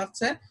কারেন্ট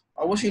আছে,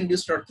 অবশ্যই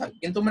ইনডিউস টর্ক থাকবে,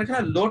 কিন্তু তোমার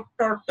এখানে লোড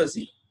টর্কটা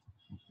জিরো,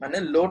 মানে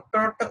লোড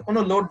টর্কটা কোনো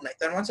লোড নাই,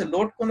 তার মানে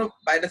লোড কোনো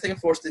বাইরে থেকে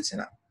ফোর্স দিচ্ছে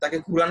না তাকে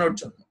ঘোরানোর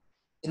জন্য।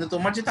 কিন্তু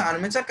তোমার যেটা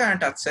আর্মেচার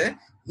কারেন্ট আছে,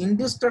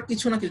 ইনডিউস টর্ক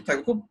কিছু না কিছু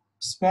থাকবে, খুব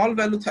স্মল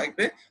ভ্যালু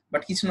থাকবে,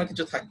 বাট কিছু না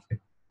কিছু থাকবে।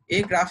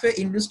 এই গ্রাফে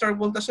ইনডিউস টর্ক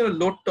বলতে আসলে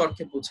লোড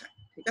টর্ককে বোঝায়।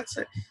 ঠিক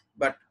আছে,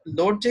 বাট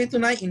লোড যেহেতু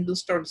নাই,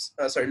 induce torque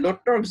load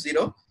torque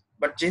zero,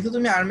 but যেহেতু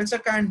তুমি আর্মেচার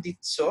কারেন্ট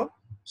দিচ্ছ,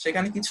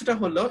 সেখানে কিছুটা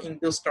হলো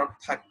ইনডিউস টর্ক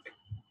থাকবে।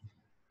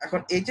 এখন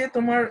এই যে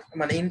তোমার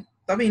মানে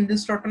তবে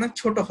ইনডিউস টর্ক অনেক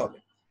ছোট হবে,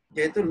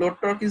 যেহেতু load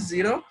torque is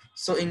zero,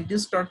 so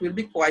induce torque will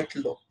be quite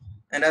low,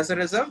 and as a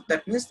result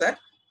that means that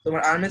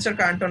তোমার আর্মেচার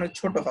কারেন্ট অনেক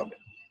ছোট হবে।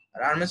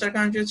 আর আর্মেচার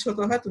কারেন্ট যদি ছোট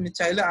হয়, তুমি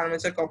চাইলে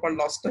আর্মেচার কপার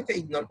লসটাকে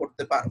ইগনোর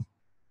করতে পারো,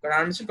 কারণ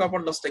armature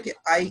copper লসটাকে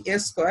IA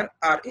square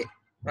RA,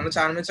 মানে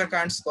হচ্ছে armature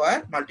current square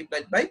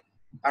multiplied by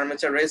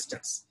armature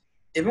resistance.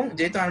 এবং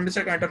যেহেতু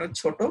আর্মেচার কারেন্ট অনেক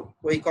ছোট,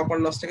 ওই কপার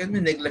লসটাকে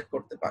তুমি নেগলেক্ট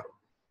করতে পারো।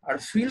 আর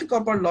ফিল্ড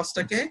কপার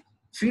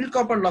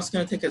লস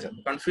কেন থেকে যাবে?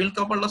 কারণ ফিল্ড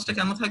কপার লসটা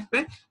কেন থাকবে?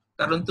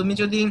 কারণ তুমি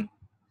যদি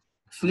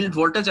ফিল্ড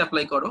ভোল্টেজ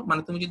অ্যাপ্লাই করো,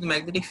 মানে তুমি যদি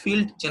ম্যাগনেটিক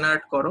ফিল্ড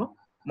জেনারেট করো,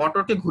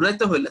 মোটরকে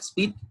ঘুরাইতে হলে,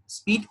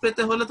 স্পিড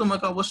পেতে হলে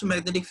তোমাকে অবশ্যই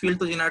ম্যাগনেটিক ফিল্ড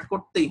তো জেনারেট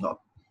করতেই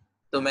হবে।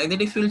 তো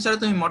ম্যাগনেটিক ফিল্ড ছাড়া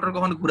তুমি মোটর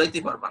কখনো ঘুরাইতে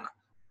পারবে না।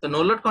 তো নো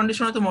লোড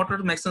কন্ডিশনে তো মোটর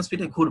ম্যাক্সিমাম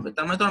স্পিডে ঘুরবে,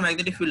 তার মানে তোমার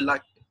ম্যাগনেটিক ফিল্ড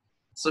লাগবে।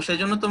 সো সেই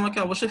জন্য তোমাকে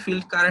অবশ্যই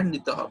ফিল্ড কারেন্ট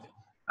দিতে হবে।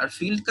 আর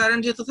ফিল্ড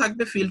কারেন্ট যেহেতু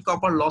থাকবে, ফিল্ড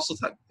কপার লসও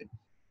থাকবে।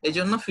 এই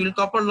জন্য ফিল্ড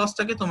কপার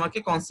লসটাকে তোমাকে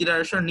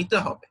কনসিডারেশন নিতে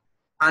হবে।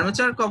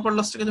 আর্মেচার কপার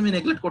লসটাকে তুমি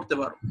নেগলেক্ট করতে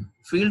পারো,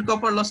 ফিল্ড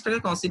কপার লসটাকে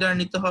কনসিডার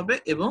নিতে হবে,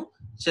 এবং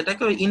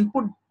সেটাকে ওই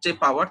ইনপুট যে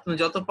পাওয়ার, তুমি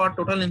যত পাওয়ার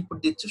টোটাল ইনপুট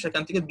দিচ্ছ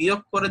সেখান থেকে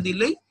বিয়োগ করে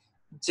দিলেই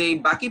যে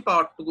বাকি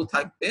পাওয়ারটুকু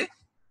থাকবে,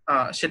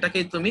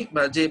 সেটাকেই তুমি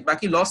বা যে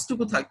বাকি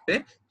লসটুকু থাকবে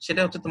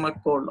সেটা হচ্ছে তোমার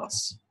কোর লস।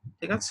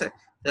 ঠিক আছে,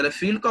 তাহলে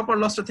ফিল্ড কপার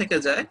লসটা থেকে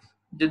যায়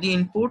যদি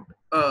ইনপুট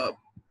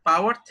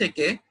পাওয়ার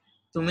থেকে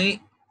তুমি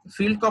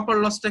ফিল্ড কপার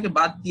লসটাকে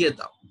বাদ দিয়ে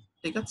দাও।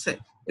 ঠিক আছে,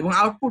 এবং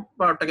আউটপুট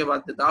পাওয়ারটাকে বাদ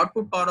দিয়ে দাও।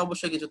 আউটপুট পাওয়ার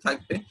অবশ্যই কিছু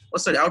থাকবে, ও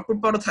সরি আউটপুট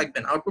পাওয়ারও থাকবে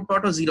না, আউটপুট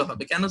পাওয়ারটা জিরো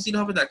হবে। কেন জিরো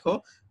হবে দেখো,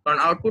 কারণ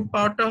আউটপুট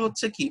পাওয়ারটা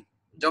হচ্ছে কি,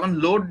 যখন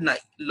লোড নাই,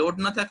 লোড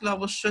না থাকলে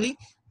অবশ্যই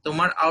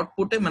তোমার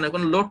আউটপুটে মানে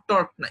কোনো লোড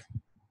টর্ক নাই।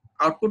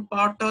 আউটপুট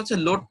পাওয়ারটা হচ্ছে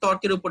লোড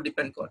টর্কের উপর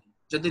ডিপেন্ড করে।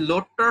 যদি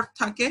লোড টর্ক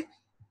থাকে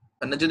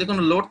মানে যদি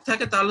কোনো লোড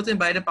থাকে তাহলে তুমি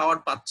বাইরে পাওয়ার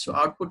পাচ্ছ,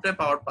 আউটপুটে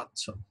পাওয়ার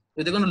পাচ্ছ।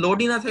 যদি কোনো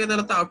লোডই না থাকে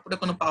তাহলে তো আউটপুটে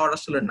কোনো পাওয়ার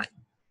আসলে নাই।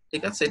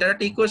 ঠিক আছে, এটার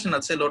একটা ইকুয়েশন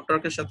আছে লোড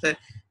টর্কের সাথে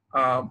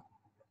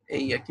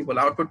এই কি বলে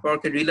আউটপুট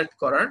পাওয়ারকে রিলেট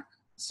করার।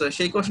 সো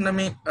সেই কোয়েশন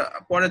আমি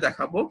পরে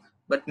দেখাবো,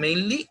 বাট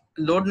মেইনলি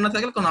লোড না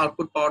থাকলে কোনো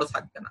আউটপুট পাওয়ারও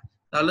থাকবে না।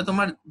 তাহলে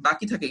তোমার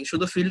বাকি থাকে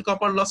শুধু ফিল্ড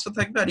কপার লসটা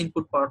থাকবে আর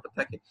ইনপুট পাওয়ারটা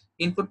থাকে।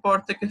 ইনপুট পাওয়ার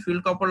থেকে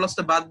ফিল্ড কপার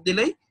লসটা বাদ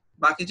দিলেই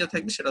বাকি যা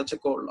থাকবে সেটা হচ্ছে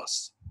কোর লস।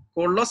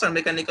 কোর লস আর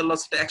মেকানিক্যাল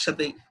লসটা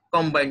একসাথেই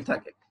কম্বাইন্ড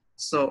থাকে।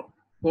 সো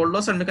কোর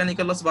লস আর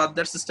মেকানিক্যাল লস বাদ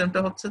দেওয়ার সিস্টেমটা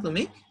হচ্ছে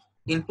তুমি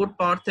ইনপুট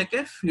পাওয়ার থেকে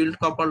ফিল্ড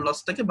কপার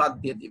লসটাকে বাদ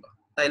দিয়ে দিবা,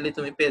 তাইলে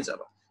তুমি পেয়ে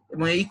যাবা।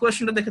 এবং এই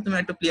ইকুয়েশনটা দেখে তুমি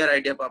একটা ক্লিয়ার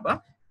আইডিয়া পাবা।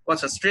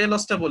 আচ্ছা, স্ট্রে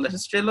লসটা বললে,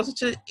 স্ট্রে লস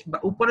হচ্ছে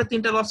উপরে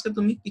তিনটা লসকে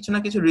তুমি কিছু না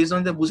কিছু রিজন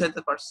দিয়ে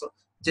বুঝাইতে পারছো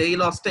যে এই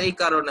লসটা এই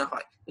কারণে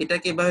হয়,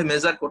 এটাকে এভাবে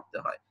মেজার করতে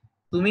হয়।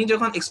 তুমি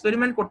যখন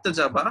এক্সপেরিমেন্ট করতে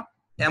যাবা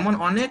এমন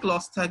অনেক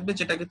লস থাকবে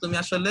যেটাকে তুমি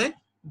আসলে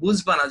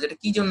বুঝবা না যেটা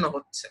কি জন্য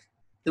হচ্ছে।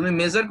 তুমি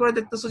মেজার করে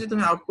দেখতেছো যে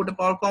তুমি আউটপুটে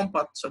পাওয়ার কম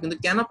পাচ্ছ, কিন্তু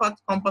কেন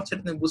কম পাচ্ছ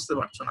এটা তুমি বুঝতে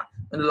পারছো না,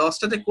 মানে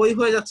লসটাতে কই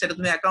হয়ে যাচ্ছে এটা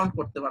তুমি অ্যাকাউন্ট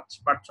করতে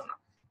পারছো না।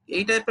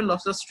 এই টাইপের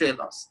লস স্ট্রে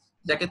লস,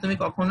 যাকে তুমি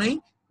কখনোই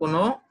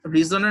কোনো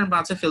রিজনের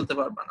মাঝে ফেলতে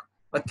পারবা না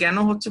বা কেন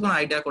হচ্ছে কোনো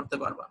আইডিয়া করতে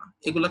পারবা না।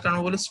 এগুলো কেন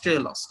বলি স্ট্রে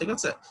লস। ঠিক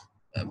আছে,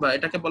 বা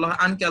এটাকে বলা হয়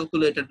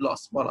আনক্যালকুলেটেড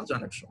লস বলা যায়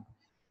অনেক সময়।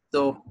 তো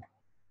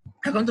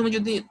এখন তুমি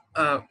যদি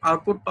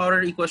আউটপুট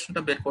পাওয়ারের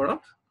ইকুয়েশনটা বের করো,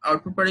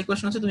 আউটপুট পাওয়ার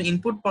ইকুয়েশন হচ্ছে তুমি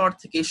ইনপুট পাওয়ার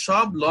থেকে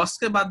সব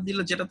লসকে বাদ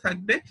দিলে যেটা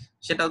থাকবে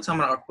সেটা হচ্ছে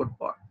আমার আউটপুট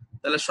পাওয়ার।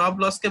 তাহলে সব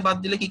লসকে বাদ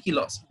দিলে কি কি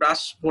loss,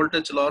 brush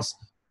voltage loss,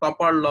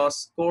 copper loss,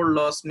 core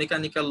loss,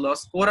 mechanical loss.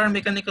 Core আর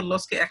মেকানিক্যাল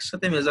লসকে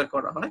একসাথে মেজার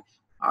করা হয়,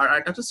 আর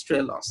এটা হচ্ছে স্ট্রে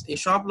লস। এই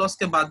সব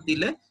লসকে বাদ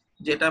দিলে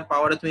যেটা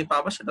পাওয়ারে তুমি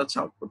পাবা সেটা হচ্ছে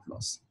আউটপুট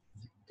লস।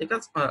 ঠিক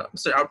আছে,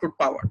 আউটপুট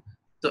পাওয়ার।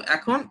 তো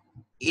এখন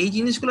এই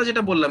জিনিসগুলো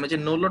যেটা বললাম যে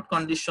নো লোড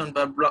কন্ডিশন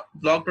বা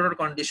ব্লক রোডার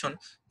কন্ডিশন,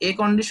 এই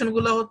কন্ডিশন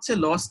গুলো হচ্ছে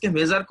লসকে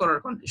মেজার করার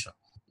কন্ডিশন।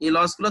 এই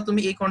লস গুলো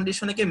তুমি এই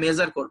কন্ডিশনে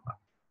মেজার করবা,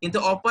 কিন্তু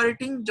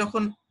অপারেটিং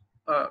যখন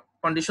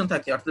কন্ডিশন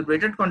থাকে অর্থাৎ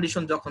রেটেড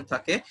কন্ডিশন যখন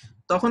থাকে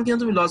তখন কিন্তু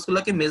তুমি লস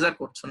গুলাকে মেজার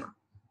করছো না।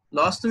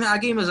 লস তুমি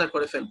আগেই মেজার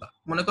করে ফেলবা।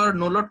 মনে করো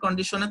নো লোড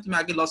কন্ডিশনে তুমি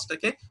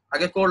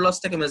আগে কোর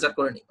লসটাকে মেজার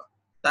করে নিবা,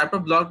 তারপর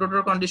ব্লক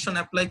রোডার কন্ডিশন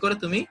অ্যাপ্লাই করে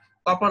তুমি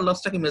কপার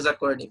লসটাকে মেজার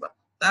করে নিবা,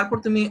 তারপর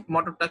তুমি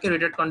মোটরটাকে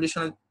রেটেড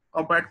কন্ডিশনে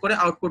অপারেট করে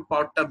আউটপুট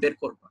পাওয়ারটা বের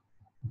করবা।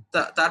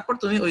 তারপর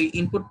তুমি ওই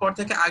ইনপুট পাওয়ার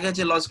থেকে আগে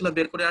যে লস গুলো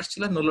বের করে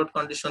আসছিলে নো লোড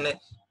কন্ডিশনে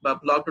বা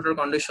ব্লক রোডার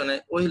কন্ডিশনে,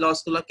 ওই লস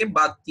গুলোকে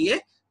বাদ দিয়ে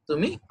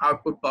তুমি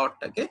আউটপুট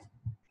পাওয়ারটাকে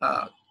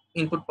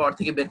ইনপুট পাওয়ার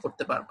থেকে বের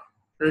করতে পারবা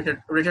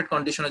রেটেড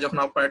কন্ডিশনে যখন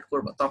অপারেট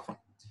করবা তখন।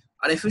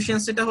 আর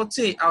এফিসিয়েন্সিটা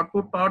হচ্ছে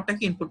আউটপুট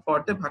পাওয়ারটাকে ইনপুট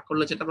পাওয়ারতে ভাগ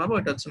করলে যেটা পাবো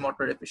এটা হচ্ছে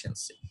মোটর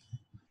এফিসিয়েন্সি।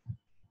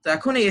 তো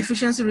এখন এই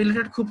এফিসিয়েন্সি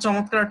রিলেটেড খুব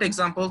চমৎকার একটা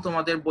এক্সাম্পল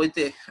তোমাদের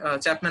বইতে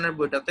চ্যাপম্যানের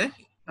বইটাতে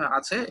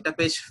আছে, এটা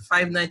পেজ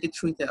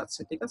 593 তে আছে।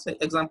 ঠিক আছে,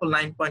 এক্সাম্পল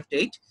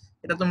 9.8,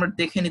 এটা তোমরা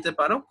দেখে নিতে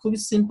পারো। খুবই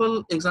সিম্পল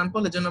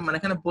এক্সাম্পল, এর জন্য মানে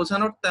এখানে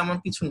বোঝানোর তেমন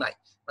কিছু নাই,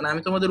 মানে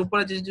আমি তোমাদের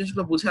উপরে যে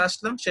জিনিসগুলো বুঝে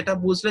আসলাম সেটা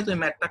বুঝলে তুমি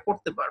ম্যাথটা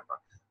করতে পারবা।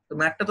 তো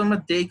ম্যাথটা তোমরা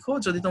দেখো,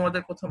 যদি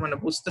তোমাদের কোথাও মানে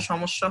বুঝতে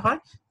সমস্যা হয়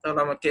তাহলে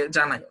আমাকে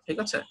জানাইও। ঠিক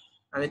আছে,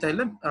 আমি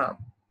তাহলে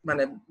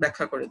মানে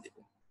ব্যাখ্যা করে দিব।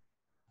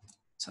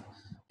 আচ্ছা,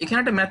 এখানে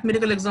একটা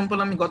ম্যাথমেটিক্যাল এক্সাম্পল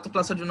আমি গত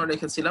ক্লাসের জন্য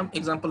রেখেছিলাম,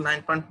 এক্সাম্পল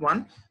 9.1।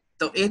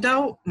 তো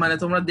এটাও মানে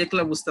তোমরা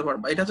দেখলে বুঝতে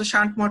পারবা, এটা হচ্ছে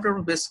শান্ট মোটর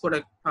বেস করে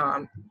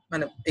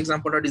মানে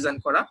এক্সাম্পলটা ডিজাইন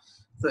করা।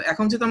 তো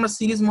এখন যেহেতু আমরা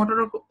সিরিজ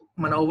মোটরও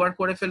মানে ওভার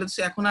করে ফেলেছি,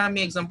 এখন আর আমি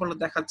এক্সাম্পলটা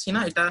দেখাচ্ছি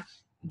না। এটা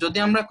যদি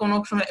আমরা কোনো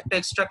সময় একটা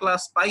এক্সট্রা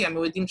ক্লাস পাই, আমি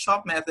ওই দিন সব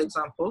ম্যাথ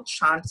এক্সাম্পল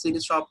শান্ট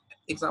সিরিজ সব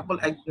এক্সাম্পল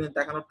একদিনে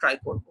দেখানোর ট্রাই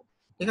করব।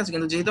 ঠিক আছে,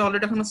 কিন্তু যেহেতু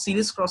অলরেডি এখন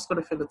সিরিজ ক্রস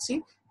করে ফেলেছি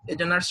এই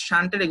জন্য আর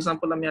শান্টের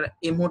এক্সাম্পল আমি আর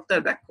এই মুহূর্তে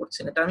ব্যাক করছি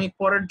না, এটা আমি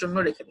পরের জন্য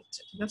রেখে দিচ্ছি।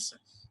 ঠিক আছে,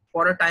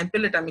 পরে টাইম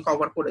পেলে এটা আমি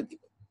কভার করে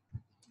দিব।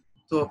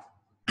 তো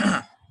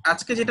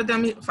আজকে যেটাতে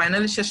আমি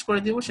ফাইনালি শেষ করে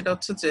দিব সেটা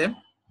হচ্ছে যে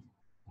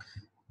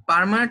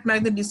পার্মানেন্ট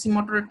ম্যাগনেট ডিসি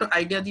মোটর একটু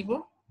আইডিয়া দিব,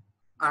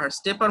 আর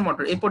স্টেপার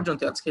মোটর এই পর্যন্ত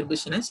আজকের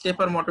বেশি নাই।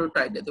 স্টেপার মোটর একটু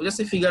আইডিয়া দিব, জাস্ট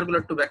এই ফিগার গুলো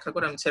একটু ব্যাখ্যা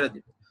করে আমি ছেড়ে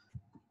দিব।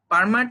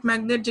 পার্মানেন্ট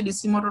ম্যাগনেট যে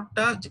ডিসি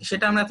মোটরটা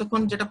সেটা আমরা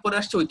এতক্ষণ যেটা পড়ে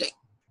আসছি ওইটাই,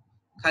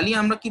 খালি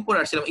আমরা কি পড়ে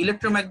আসছিলাম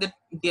ইলেকট্রোম্যাগনেট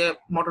দিয়ে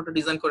মোটরটা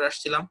ডিজাইন করে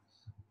আসছিলাম।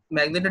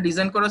 ম্যাগনেটটা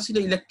ডিজাইন করা ছিল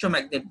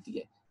ইলেকট্রোম্যাগনেট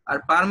দিয়ে। আর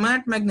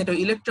পার্মানেন্ট ম্যাগনেট ও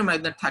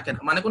ইলেকট্রোম্যাগনেট থাকে না,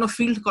 মানে কোনো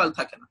ফিল্ড কয়েল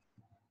থাকে না,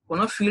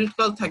 কোনো ফিল্ড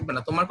কয়েল থাকবে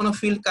না, তোমার কোনো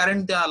ফিল্ড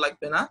কারেন্ট দেওয়া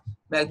লাগবে না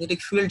ম্যাগনেটিক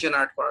ফিল্ড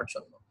জেনারেট করার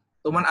জন্য।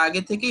 তোমার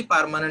আগে থেকেই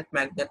পার্মানেন্ট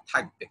ম্যাগনেট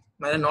থাকবে,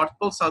 মানে নর্থ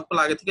পোল সাউথ পোল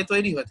আগে থেকে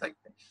তৈরি হয়ে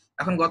থাকবে।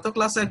 এখন গত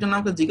ক্লাসে একজন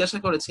আমাকে জিজ্ঞাসা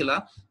করেছিল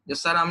যে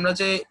স্যার আমরা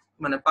যে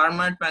মানে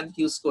পার্মানেন্ট ম্যাগনেট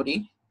ইউজ করি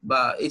বা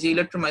এই যে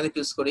ইলেকট্রোম্যাগনেট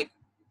ইউজ করি,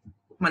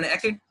 মানে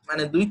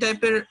মানে দুই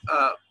টাইপের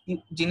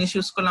জিনিস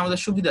ইউজ করলে আমাদের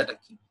সুবিধাটা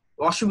কি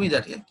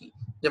অসুবিধাটা কি।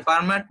 যে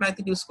পার্মানেন্ট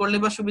ম্যাগনেট ইউজ করলে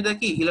বা সুবিধা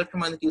কি,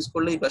 ইলেকট্রোম্যাগনেট ইউজ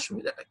করলেই বা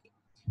সুবিধাটা কি।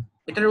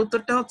 এটার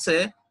উত্তরটা হচ্ছে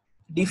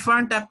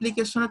ডিফারেন্ট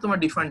অ্যাপ্লিকেশনে তোমার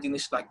ডিফারেন্ট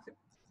জিনিস লাগবে।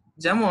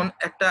 যেমন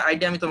একটা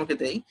আইডিয়া আমি তোমাকে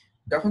দেই,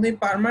 যখন তুমি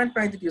পার্মানেন্ট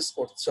ম্যাগনেট ইউজ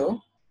করছো,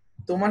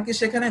 তোমার কি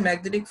সেখানে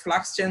ম্যাগনেটিক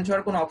ফ্লাক্স চেঞ্জ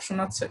হওয়ার কোনো অপশন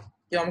আছে?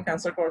 কেউ আমাকে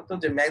অ্যান্সার করতো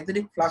যে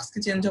ম্যাগনেটিক ফ্লাক্স কি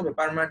চেঞ্জ হবে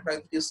পার্মানেন্ট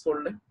ম্যাগনেট ইউজ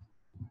করলে?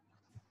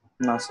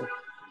 না স্যার।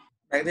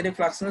 ম্যাগনেটিক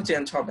ফ্লাক্স কিন্তু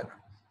চেঞ্জ হবে না।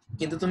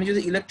 কিন্তু তুমি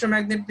যদি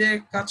ইলেকট্রোম্যাগনেট দিয়ে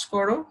কাজ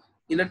করো,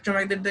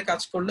 ইলেকট্রোম্যাগনেট দিয়ে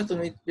কাজ করলে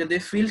তুমি যদি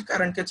ফিল্ড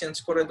কারেন্টকে চেঞ্জ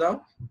করে দাও,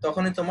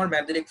 তখনই তোমার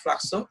ম্যাগনেটিক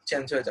ফ্লাক্সও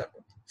চেঞ্জ হয়ে যাবে।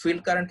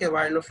 ফিল্ড কারেন্টকে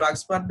বাড়ালে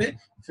ফ্লাক্স বাড়বে,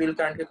 ফিল্ড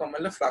কারেন্টকে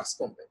কমালে ফ্লাক্স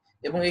কমবে।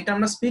 এবং এটা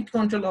আমরা স্পিড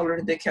কন্ট্রোল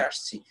অলরেডি দেখে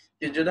আসছি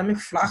যে যদি আমি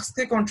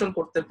ফ্লাক্সকে কন্ট্রোল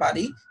করতে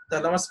পারি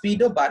তাহলে আমার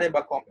স্পিডও বাড়ে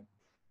বা কমে,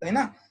 তাই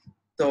না?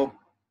 তো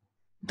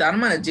তার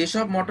মানে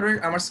যেসব মোটরের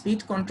আমার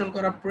স্পিড কন্ট্রোল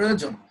করা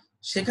প্রয়োজন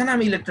সেখানে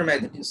আমি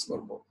ইলেকট্রোম্যাগনেট ইউজ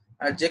করব,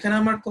 আর যেখানে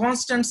আমার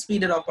কনস্ট্যান্ট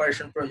স্পিডের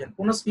অপারেশন প্রয়োজন,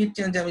 কোনো স্পিড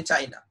চেঞ্জ আমি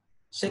চাই না,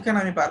 সেখানে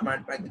আমি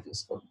পার্মানেন্ট ম্যাগনেট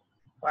ইউজ করব।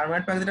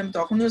 পার্মানেন্ট ম্যাগনেট আমি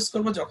তখন ইউজ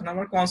করব যখন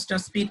আমার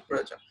কনস্ট্যান্ট স্পিড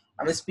প্রয়োজন,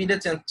 আমি স্পিডে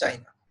চেঞ্জ চাই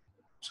না।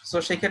 সো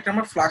সেক্ষেত্রে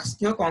আমার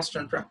ফ্লাক্সকেও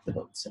কনস্ট্যান্ট রাখতে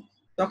হচ্ছে,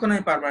 তখন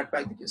আমি পার্মানেন্ট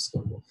ম্যাগনেট ইউজ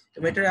করব। তো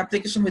এটার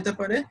অ্যাপ্লিকেশন হতে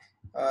পারে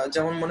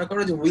যেমন মনে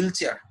করো যে হুইল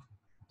চেয়ার,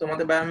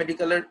 তোমাদের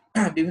বায়োমেডিক্যালের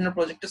বিভিন্ন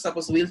প্রজেক্টে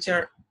সাপোজ হুইল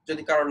চেয়ার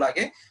যদি কারো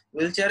লাগে,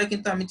 হুইল চেয়ারে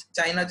কিন্তু আমি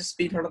চাই না যে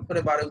স্পিড হঠাৎ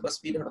করে বাড়ুক বা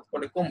স্পিড হঠাৎ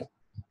করে কমুক।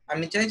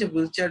 আমি চাই যে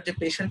হুইল চেয়ার যে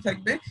পেশেন্ট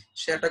থাকবে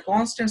সে একটা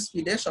কনস্ট্যান্ট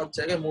স্পিডে সব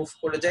জায়গায় মুভ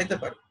করে যাইতে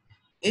পারে।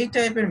 এই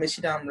টাইপের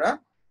মেশিনে আমরা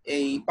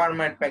এই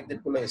পার্মানেন্ট ম্যাগনেট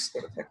গুলো ইউজ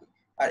করে থাকি।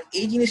 আর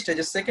এই জিনিসটা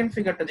যে সেকেন্ড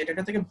ফিগারটা,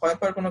 যেটা থেকে ভয়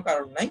পাওয়ার কোনো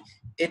কারণ নাই,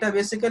 এটা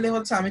বেসিক্যালি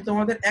হচ্ছে আমি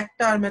তোমাদের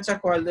একটা আর্মেচার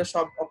কয়েল দিয়ে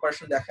সব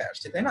অপারেশন দেখায়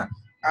আসছি, তাই না?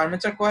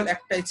 আর্মেচার কয়েল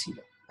একটাই ছিল,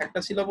 একটা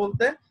ছিল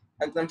বলতে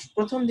একদম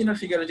প্রথম দিনের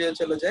ফিগারে যে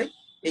চলে যাই,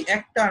 এই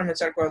একটা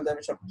আর্মেচার কয়েল দিয়ে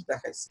আমি সবকিছু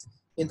দেখাইছি।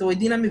 কিন্তু ওই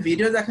দিন আমি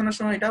ভিডিও দেখানোর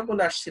সময় এটাও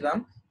বলে আসছিলাম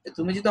যে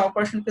তুমি যদি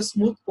অপারেশনকে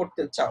স্মুথ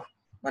করতে চাও,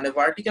 মানে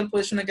ভার্টিক্যাল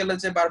পজিশনে গেলে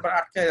যে বারবার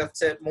আটকে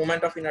যাচ্ছে,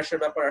 মোমেন্ট অফ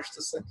ইনার্সিয়ার ব্যাপার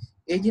আসতেছে,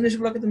 এই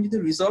জিনিসগুলোকে তুমি যদি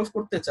রিজলভ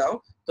করতে চাও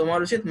তোমার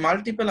উচিত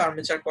মাল্টিপল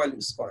আর্মেচার কয়েল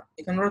ইউজ করা।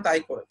 এখানে ওরা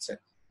তাই করেছে,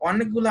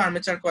 অনেকগুলো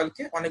আর্মেচার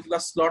কয়েলকে অনেকগুলো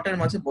স্লটের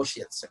মাঝে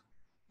বসিয়েছে,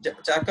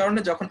 যার কারণে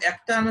যখন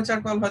একটা আর্মেচার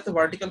কয়েল হয়তো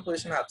ভার্টিক্যাল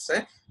পজিশনে আছে,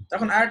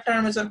 তখন আরেকটা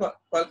আর্মেচার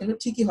কয়েল কিন্তু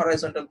ঠিকই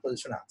হরাইজন্টাল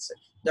পজিশনে আছে,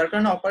 যার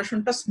কারণে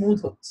অপারেশনটা স্মুথ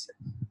হচ্ছে।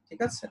 ঠিক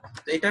আছে?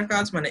 তো এটার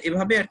কাজ মানে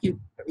এভাবে আর কি,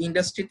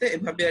 ইন্ডাস্ট্রিতে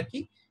এভাবে আর কি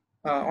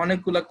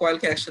অনেকগুলা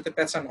কয়েলকে একসাথে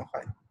পেঁচানো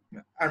হয়,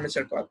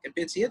 আর্মেচার কয়েলকে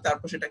পেঁচিয়ে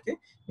তারপর সেটাকে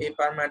এই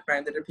পার্মানেন্ট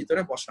ম্যাগনেটের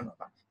ভিতরে বসানো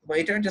হয়। এবং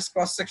এটার জাস্ট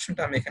ক্রস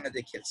সেকশনটা আমি এখানে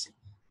দেখিয়েছি।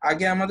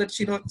 আগে আমাদের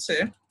ছিল হচ্ছে,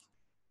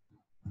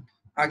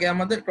 আগে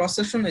আমাদের ক্রস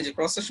সেকশন, এই যে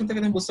ক্রস সেকশন থেকে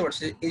তুমি বুঝতে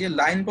পারছি এই যে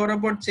লাইন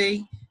বরাবর যেই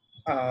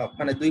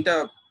মানে দুইটা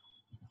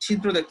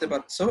ছিদ্র দেখতে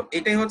পাচ্ছ,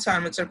 এটাই হচ্ছে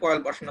আর্মেচার কয়েল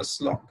বসানোর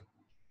স্লট।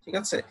 ঠিক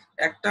আছে?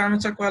 একটা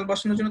আর্মেচার কয়েল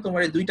বসানোর জন্য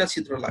তোমার এই দুইটা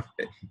ছিদ্র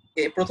লাগবে।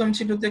 এই প্রথম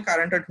ছিদ্র দিয়ে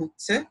কারেন্টটা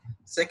ঢুকছে,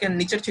 সেকেন্ড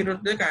নিচের ছিদ্র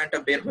দিয়ে কারেন্টটা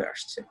বের হয়ে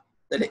আসছে।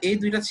 তাহলে এই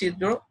দুইটা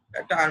ছিদ্র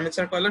একটা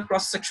আর্মেচার কয়েলের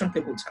ক্রস সেকশনকে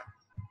বোঝায়।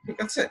 ঠিক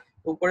আছে?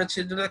 উপরের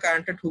ছিদ্র দিয়ে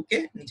কারেন্টটা ঢুকে,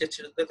 নিচের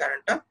ছিদ্র দিয়ে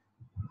কারেন্টটা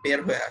বের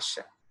হয়ে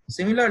আসে।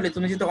 সিমিলারলি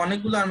তুমি যদি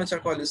অনেকগুলো আর্মেচার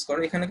কয়েল ইউজ করো,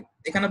 এখানে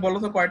এখানে বলো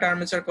তো কয়টা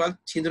আর্মেচার কয়েল,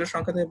 ছিদ্রের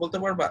সংখ্যা থেকে বলতে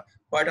পারবা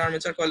কয়টা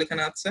আর্মেচার কয়েল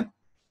এখানে আছে?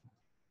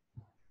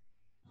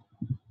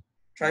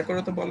 ট্রাই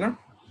করো তো বলার।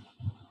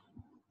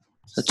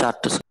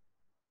 চারটা।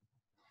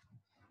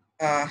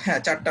 হ্যাঁ,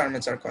 চারটা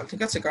আর্মেচার কয়েল।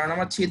 ঠিক আছে, কারণ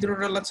আমার ছিদ্র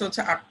টোটাল আছে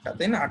হচ্ছে আটটা,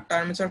 তাই না? আটটা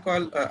আর্মেচার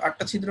কয়েল,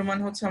 আটটা ছিদ্র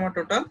মানে হচ্ছে আমার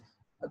টোটাল,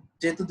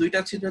 যেহেতু দুইটা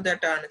ছিদ্র দিয়ে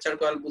একটা আর্মেচার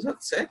কয়েল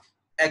বোঝাচ্ছে,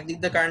 একদিক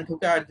দিয়ে কারেন্ট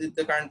ঢুকে আর দিক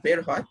দিয়ে কারেন্ট বের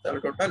হয়, তাহলে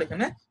টোটাল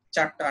এখানে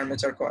চারটা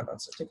আর্মেচার কয়েল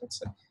আছে। ঠিক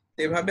আছে? তো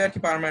এভাবে আর কি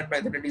পার্মানেন্ট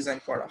ম্যাগনেটে ডিজাইন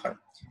করা হয়।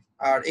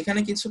 আর এখানে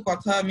কিছু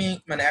কথা আমি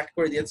মানে অ্যাড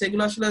করে দিয়েছি,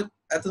 এগুলো আসলে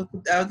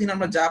এতদিন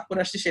আমরা যা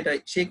পড়ে আসছি সেটাই,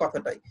 সেই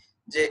কথাটাই,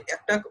 যে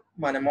একটা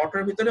মানে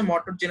মোটরের ভিতরে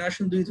মোটর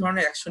জেনারেশন দুই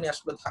ধরনের অ্যাকশনই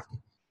আসলে থাকে।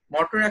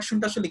 মোটর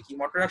অ্যাকশনটা আসলে কি?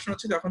 মোটর অ্যাকশন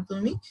হচ্ছে যখন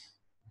তুমি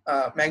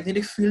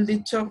ম্যাগনেটিক ফিল্ড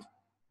দিচ্ছ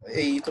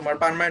এই তোমার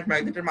পার্মানেন্ট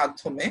ম্যাগনেটের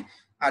মাধ্যমে,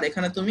 আর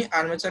এখানে তুমি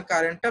আর্মেচার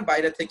কারেন্টটা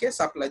বাইরে থেকে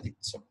সাপ্লাই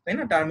দিচ্ছ, তাই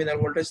না? টার্মিনাল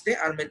ভোল্টেজ দিয়ে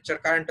আর্মেচার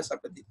কারেন্টটা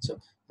সাপ্লাই দিচ্ছ,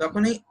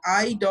 তখন এই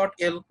I dot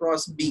L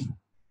cross B,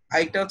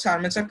 আইটা হচ্ছে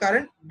আর্মেচার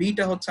কারেন্ট,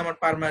 বিটা হচ্ছে আমার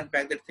পার্মানেন্ট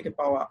ম্যাগনেট থেকে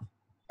পাওয়া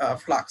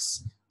ফ্লাক্স।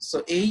 সো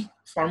এই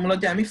ফর্মুলা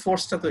দিয়ে আমি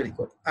ফোর্সটা তৈরি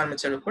করি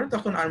আর্মেচারের উপরে,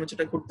 তখন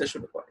আর্মেচারটা ঘুরতে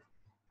শুরু করে।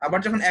 আবার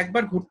যখন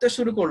একবার ঘুরতে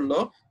শুরু করলো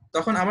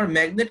তখন আমার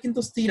ম্যাগনেট কিন্তু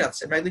স্থির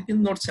আছে, ম্যাগনেট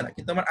কিন্তু নড়ছে না,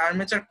 কিন্তু আমার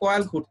আর্মেচার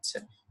কয়েল ঘুরছে।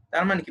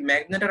 তার মানে কি,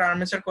 ম্যাগনেট আর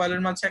আর্মেচার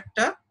কয়েলের মাঝে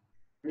একটা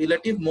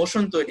রিলেটিভ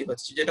মোশন তৈরি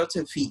হচ্ছে, যেটা হচ্ছে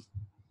ভি।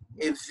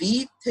 এই ভি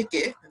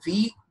থেকে V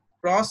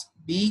cross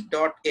B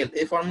dot L,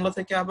 এই ফর্মুলা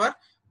থেকে আবার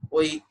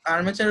ওই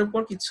আর্মেচারের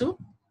উপর কিছু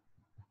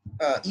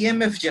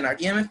ইএমএফ জেনারেট,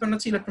 ইএমএফ মানে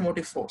হচ্ছে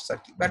ইলেকট্রোমোটিভ ফোর্স আর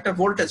কি, বা একটা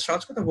ভোল্টেজ,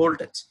 সহজ কথা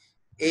ভোল্টেজ।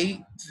 এই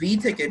ভি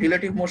থেকে,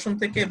 রিলেটিভ মোশন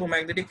থেকে এবং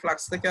ম্যাগনেটিক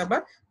ফ্লাক্স থেকে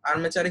আবার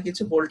আর্মেচারে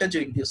কিছু ভোল্টেজ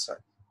ইনডিউস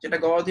হয়, যেটা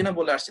গতদিনে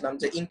বলে আসছিলাম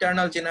যে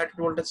ইন্টারনাল জেনারেটেড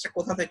ভোল্টেজটা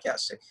কোথা থেকে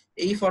আসে,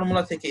 এই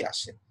ফর্মুলা থেকেই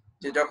আসে।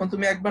 যে যখন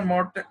তুমি একবার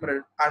মানে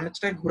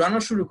আর্মেচারটা ঘোরানো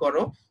শুরু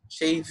করো,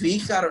 সেই ভি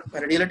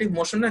মানে রিলেটিভ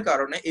মোশনের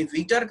কারণে, এই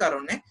ভিটার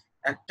কারণে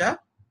একটা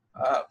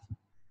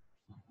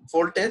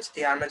ভোল্টেজ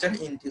এই আর্মেচার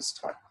ইনডিউসড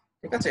হয়।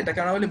 ঠিক আছে? এটাকে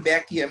আমরা বলি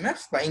ব্যাক ইএমএফ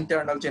বা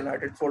ইন্টারনাল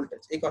জেনারেটেড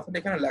ভোল্টেজ, এই কথাটা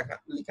এখানে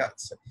লেখা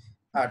আছে।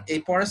 আর এই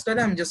পরের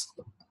স্লাইডে আমি জাস্ট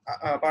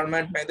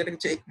পার্মানেন্ট ম্যাগনেটিক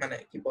যে মানে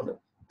কি বলে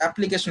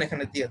অ্যাপ্লিকেশন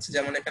এখানে দিয়েছে,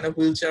 যেমন এখানে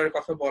হুইল চেয়ারের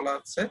কথা বলা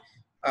আছে,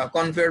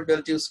 কনভেয়ার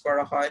বেল্ট ইউজ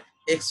করা হয়,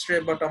 এক্স-রে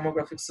বা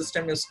টমোগ্রাফিক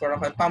সিস্টেম ইউজ করা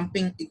হয়,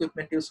 পাম্পিং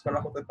ইকুইপমেন্ট ইউজ করা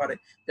হতে পারে।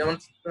 যেমন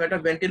তুমি একটা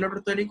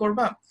ভেন্টিলেটর তৈরি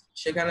করবা,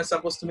 সেখানে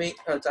সাপোজ তুমি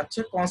চাচ্ছ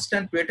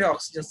কনস্ট্যান্ট রেটে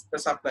অক্সিজেন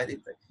সাপ্লাই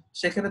দিতে,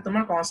 সেক্ষেত্রে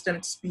তোমার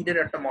কনস্ট্যান্ট স্পিডের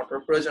একটা মোটর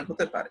প্রয়োজন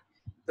হতে পারে।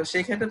 তো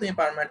সেই ক্ষেত্রে তুমি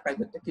পার্মানেন্ট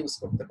ম্যাগনেটটাকে ইউজ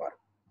করতে পারো।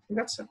 ঠিক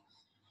আছে?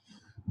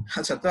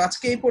 আচ্ছা, তো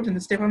আজকে এই পর্যন্ত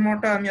স্টেফান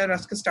মোটা আমি আর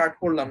আজকে স্টার্ট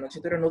করলাম না,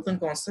 যেহেতু এটা নতুন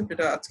কনসেপ্ট,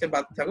 এটা আজকে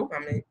বাদ থাকুক।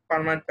 আমি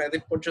পার্মানেন্ট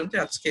ম্যাগনেট পর্যন্ত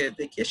আজকে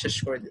দেখিয়ে শেষ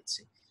করে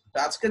দিচ্ছি। তো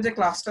আজকে যে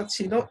ক্লাসটা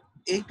ছিল,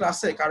 এই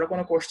ক্লাসে কারো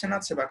কোনো কোশ্চেন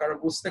আছে বা কারো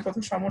বুঝতে কত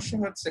সমস্যা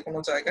হচ্ছে কোনো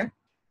জায়গায়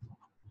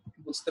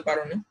বুঝতে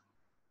পারোনি?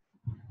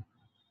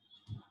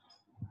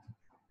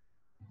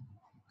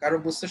 কারো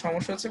বুঝতে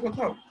সমস্যা হচ্ছে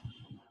কোথাও?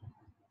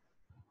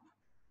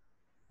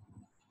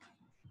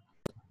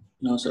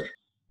 না স্যার।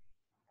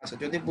 আচ্ছা,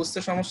 যদি বুঝতে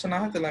সমস্যা না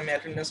হয় তাহলে আমি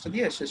অ্যাটেন্ডেন্সটা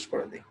দিয়ে শেষ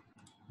করে দিই।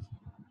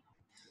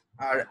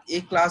 আর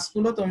এই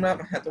ক্লাসগুলো তোমরা,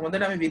 হ্যাঁ তোমাদের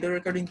আমি ভিডিও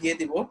রেকর্ডিং দিয়ে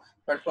দিব,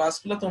 বাট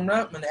ক্লাসগুলো তোমরা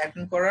মানে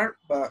অ্যাটেন্ড করার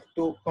বা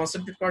একটু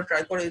কনসেন্ট্রেট করার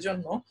ট্রাই করো এই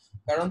জন্য,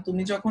 কারণ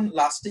তুমি যখন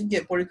লাস্টে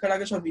গিয়ে পরীক্ষার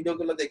আগে সব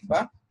ভিডিওগুলো দেখবা,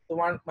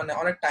 তোমার মানে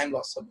অনেক টাইম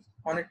লস হবে,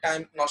 অনেক টাইম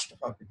নষ্ট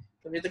হবে।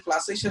 তুমি যদি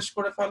ক্লাসেই শেষ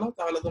করে ফেলো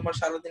তাহলে তোমার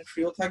সারাদিন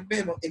ফ্রিও থাকবে,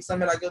 এবং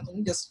এক্সামের আগেও তুমি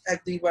জাস্ট এক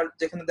দুইবার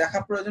যেখানে দেখা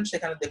প্রয়োজন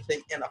সেখানে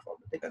দেখলেই এনাফ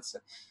হবে। ঠিক আছে?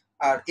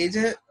 আর এই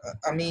যে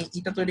আমি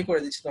এটা তৈরি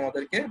করে দিচ্ছি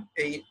তোমাদেরকে,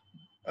 এই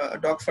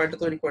ডক ফাইলটা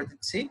তৈরি করে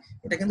দিচ্ছি,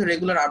 এটা কিন্তু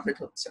রেগুলার আপডেট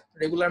হচ্ছে,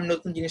 রেগুলার আমি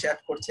নতুন জিনিস অ্যাড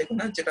করছি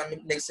এখানে, যেটা আমি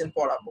নেক্সট দিন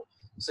পড়াবো।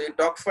 সো এই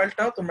ডক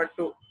ফাইলটাও তোমরা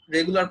একটু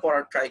রেগুলার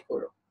পড়ার ট্রাই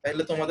করো,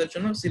 তাহলে তোমাদের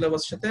জন্য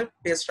সিলেবাসের সাথে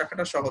পেজ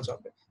রাখাটা সহজ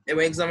হবে,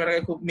 এবং এক্সামের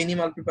আগে খুব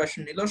মিনিমাল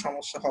প্রিপারেশন নিলেও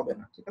সমস্যা হবে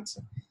না। ঠিক আছে?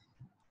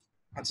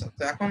 আচ্ছা,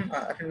 তো এখন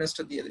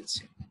অ্যাটেন্ডেন্সটা দিয়ে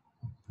দিচ্ছি।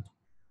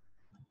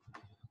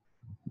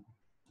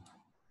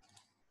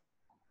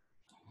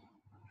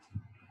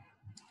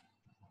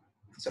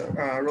 আচ্ছা,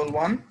 রোল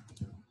 1,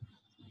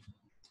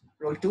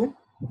 রোল 2,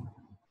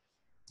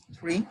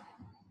 3,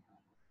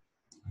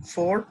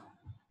 4,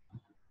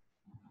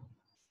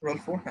 রোল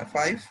 4, হ্যাঁ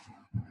 5,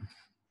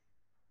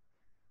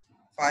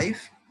 5,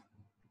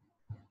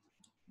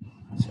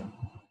 আচ্ছা,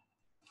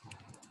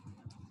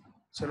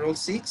 রোল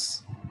 6,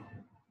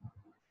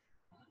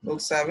 রোল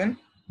 7,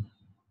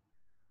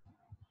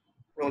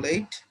 রোল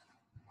 8,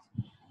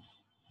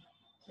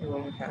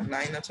 রোল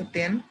 9 আছে,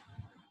 10,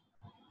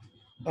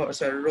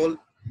 রোল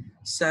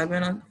 7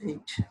 আর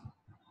 8।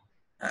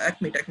 এক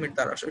মিনিট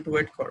দাঁড়াও, একটু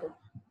ওয়েট করো।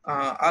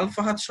 আল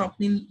ফাহাদ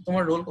স্বপ্নিল,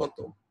 তোমার রোল কত?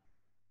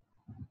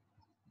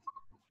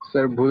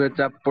 স্যার ভুলে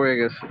চাপ পড়ে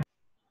গেছে।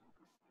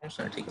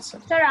 ঠিক আছে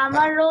স্যার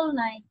আমার রোল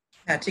নাই।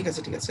 হ্যাঁ ঠিক আছে,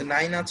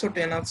 9 আছো,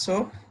 10 আছো,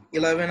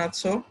 11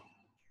 আছো,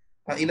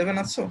 11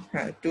 আছো,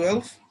 হ্যাঁ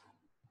 12,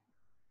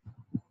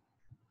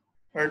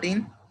 13,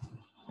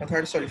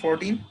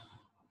 14,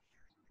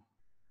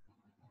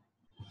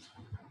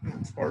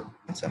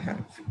 আচ্ছা হ্যাঁ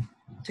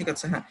ঠিক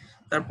আছে, হ্যাঁ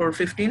তারপর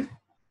 15,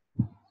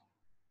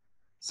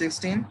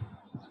 16,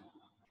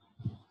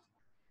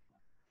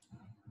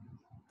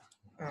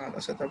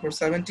 আচ্ছা তারপর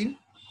 17,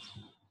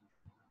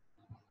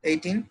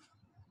 18,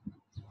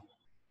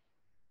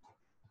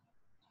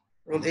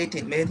 রোল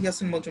 18 মেহেদী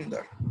হাসান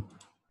মজুমদার,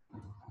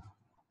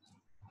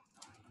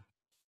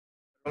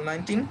 রোল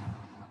 19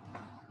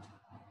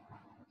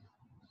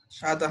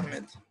 শাহাদ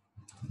আহমেদ।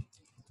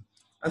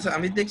 আচ্ছা,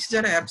 আমি দেখছি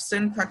যারা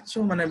অ্যাবসেন্ট থাকছো,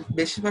 মানে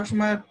বেশিরভাগ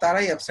সময়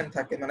তারাই অ্যাবসেন্ট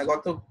থাকে, মানে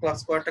গত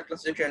কয়েকটা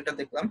ক্লাসে যে ট্রেনটা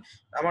দেখলাম,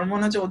 আমার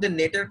মনে হচ্ছে ওদের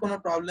নেটের কোনো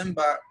প্রবলেম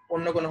বা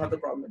অন্য কোনো হয়তো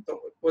প্রবলেম। তো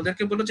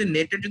ওদেরকে বলো যে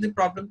নেটের যদি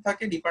প্রবলেম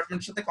থাকে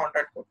ডিপার্টমেন্টের সাথে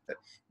কন্ট্যাক্ট করতে,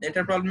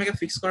 নেটের প্রবলেমকে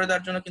ফিক্স করে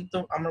দেওয়ার জন্য কিন্তু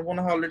আমার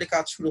মনে হয় অলরেডি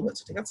কাজ শুরু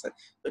হয়েছে। ঠিক আছে?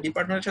 তো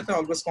ডিপার্টমেন্টের সাথে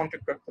অলওয়েজ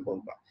কন্ট্যাক্ট করতে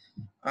বলবা।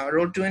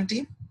 রোল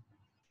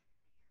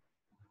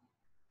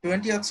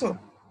 20 আছো?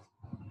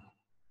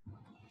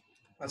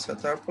 আচ্ছা,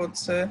 তারপর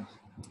হচ্ছে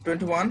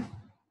 21,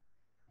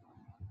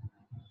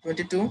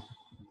 22,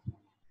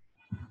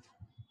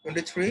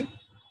 23,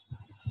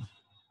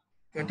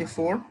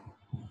 24,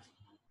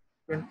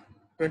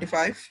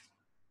 25,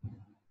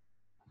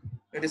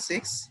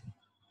 26,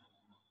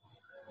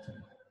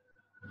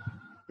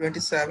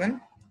 27,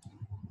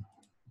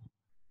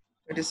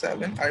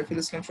 আরিফুল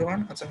ইসলাম সোহান।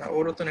 আচ্ছা হ্যাঁ,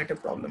 ওরও তো নেটের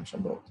প্রবলেম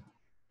সম্ভবত।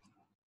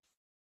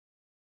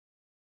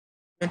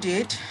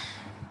 28,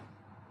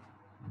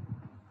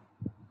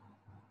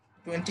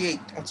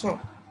 আচ্ছা,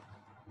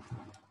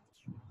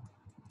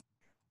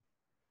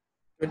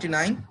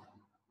 29,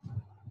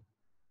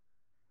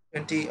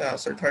 30,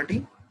 31,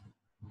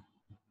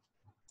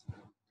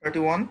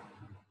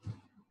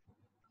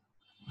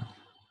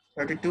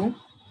 32,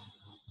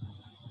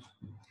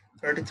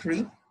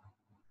 33,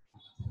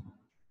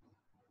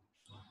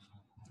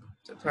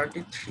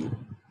 33।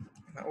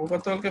 ও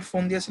গতকালকে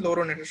ফোন দিয়েছিল,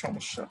 ওরও নেটের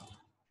সমস্যা।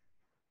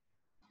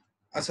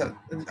 আচ্ছা,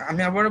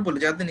 আমি আবারও বলি,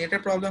 যাদের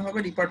নেটের প্রবলেম হবে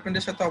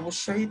ডিপার্টমেন্টের সাথে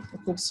অবশ্যই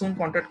খুব সুন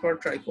কন্ট্যাক্ট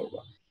করার ট্রাই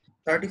করবা।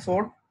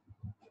 34,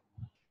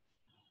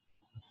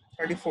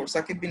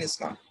 সাকিব বিন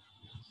ইসলাম।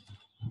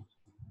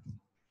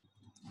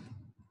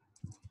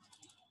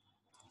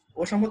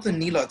 ও সম্ভবত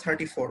নীলয়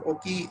 34, ও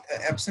কি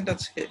অ্যাবসেন্ট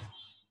আছে?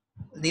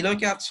 নীলয়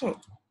কি আছো?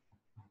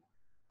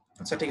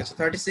 আচ্ছা ঠিক আছে,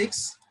 36,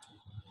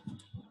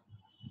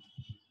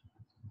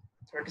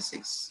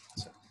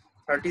 আচ্ছা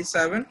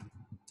 37,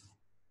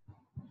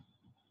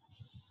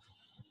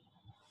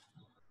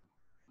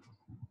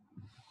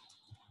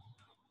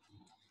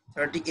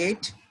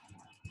 38,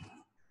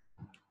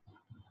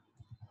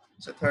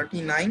 so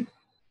 39,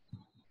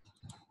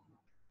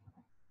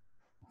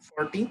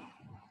 40,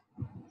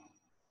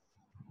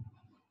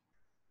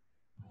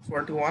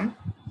 41.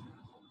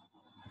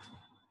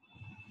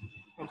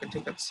 ওকে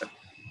ঠিক আছে,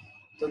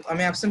 তো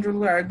আমি অ্যাবসেন্ট রুল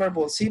আরেকবার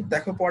বলছি,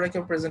 দেখো পরে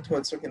কেউ প্রেজেন্ট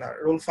হয়েছে কিনা।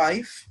 রোল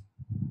 5,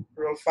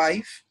 roll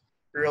 5,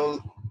 roll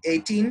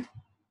 18,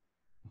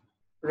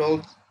 roll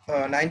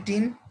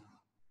 19,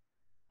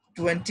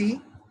 20,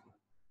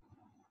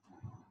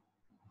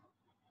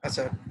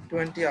 আচ্ছা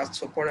 20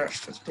 আসছো, পরে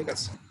আসছো, ঠিক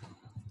আছে।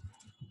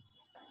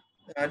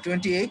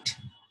 28,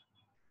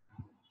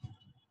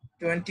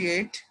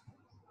 28,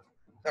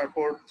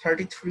 তারপর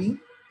 33,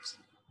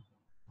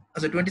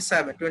 আচ্ছা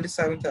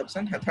 27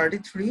 অ্যাবসেন্ট, হ্যাঁ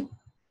 33,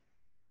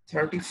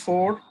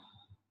 34,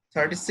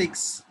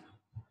 36,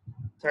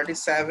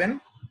 37,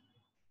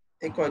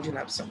 এই কয়জন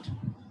অ্যাবসেন্ট।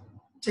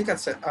 ঠিক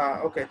আছে,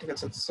 ওকে ঠিক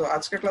আছে। সো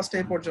আজকের ক্লাসটা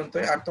এই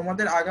পর্যন্তই। আর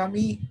তোমাদের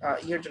আগামী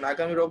ইয়ের জন্য,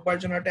 আগামী রোববার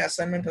জন্য একটা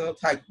অ্যাসাইনমেন্ট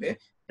থাকবে,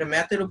 এটা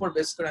ম্যাথের উপর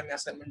বেস করে আমি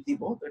অ্যাসাইনমেন্ট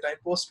দিব, তো এটা আমি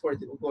পোস্ট করে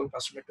দিব গুগল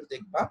ক্লাসরুমে, একটু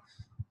দেখবা।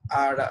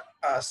 আর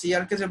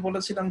সিআর কে যে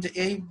বলেছিলাম যে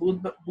এই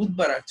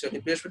বুধবার অ্যাকচুয়ালি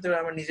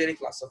বৃহস্পতিবার আমার নিজেরই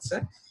ক্লাস আছে,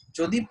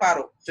 যদি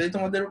পারো, যদি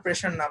তোমাদের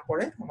প্রেশার না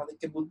পড়ে,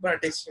 আমাদেরকে বুধবার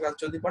টেক্সট ক্লাস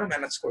যদি পারো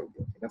ম্যানেজ করে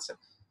দিও, ঠিক আছে?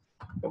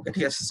 ওকে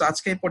ঠিক আছে, সো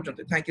আজকে এই পর্যন্ত,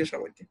 থ্যাংক ইউ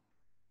সবাইকে।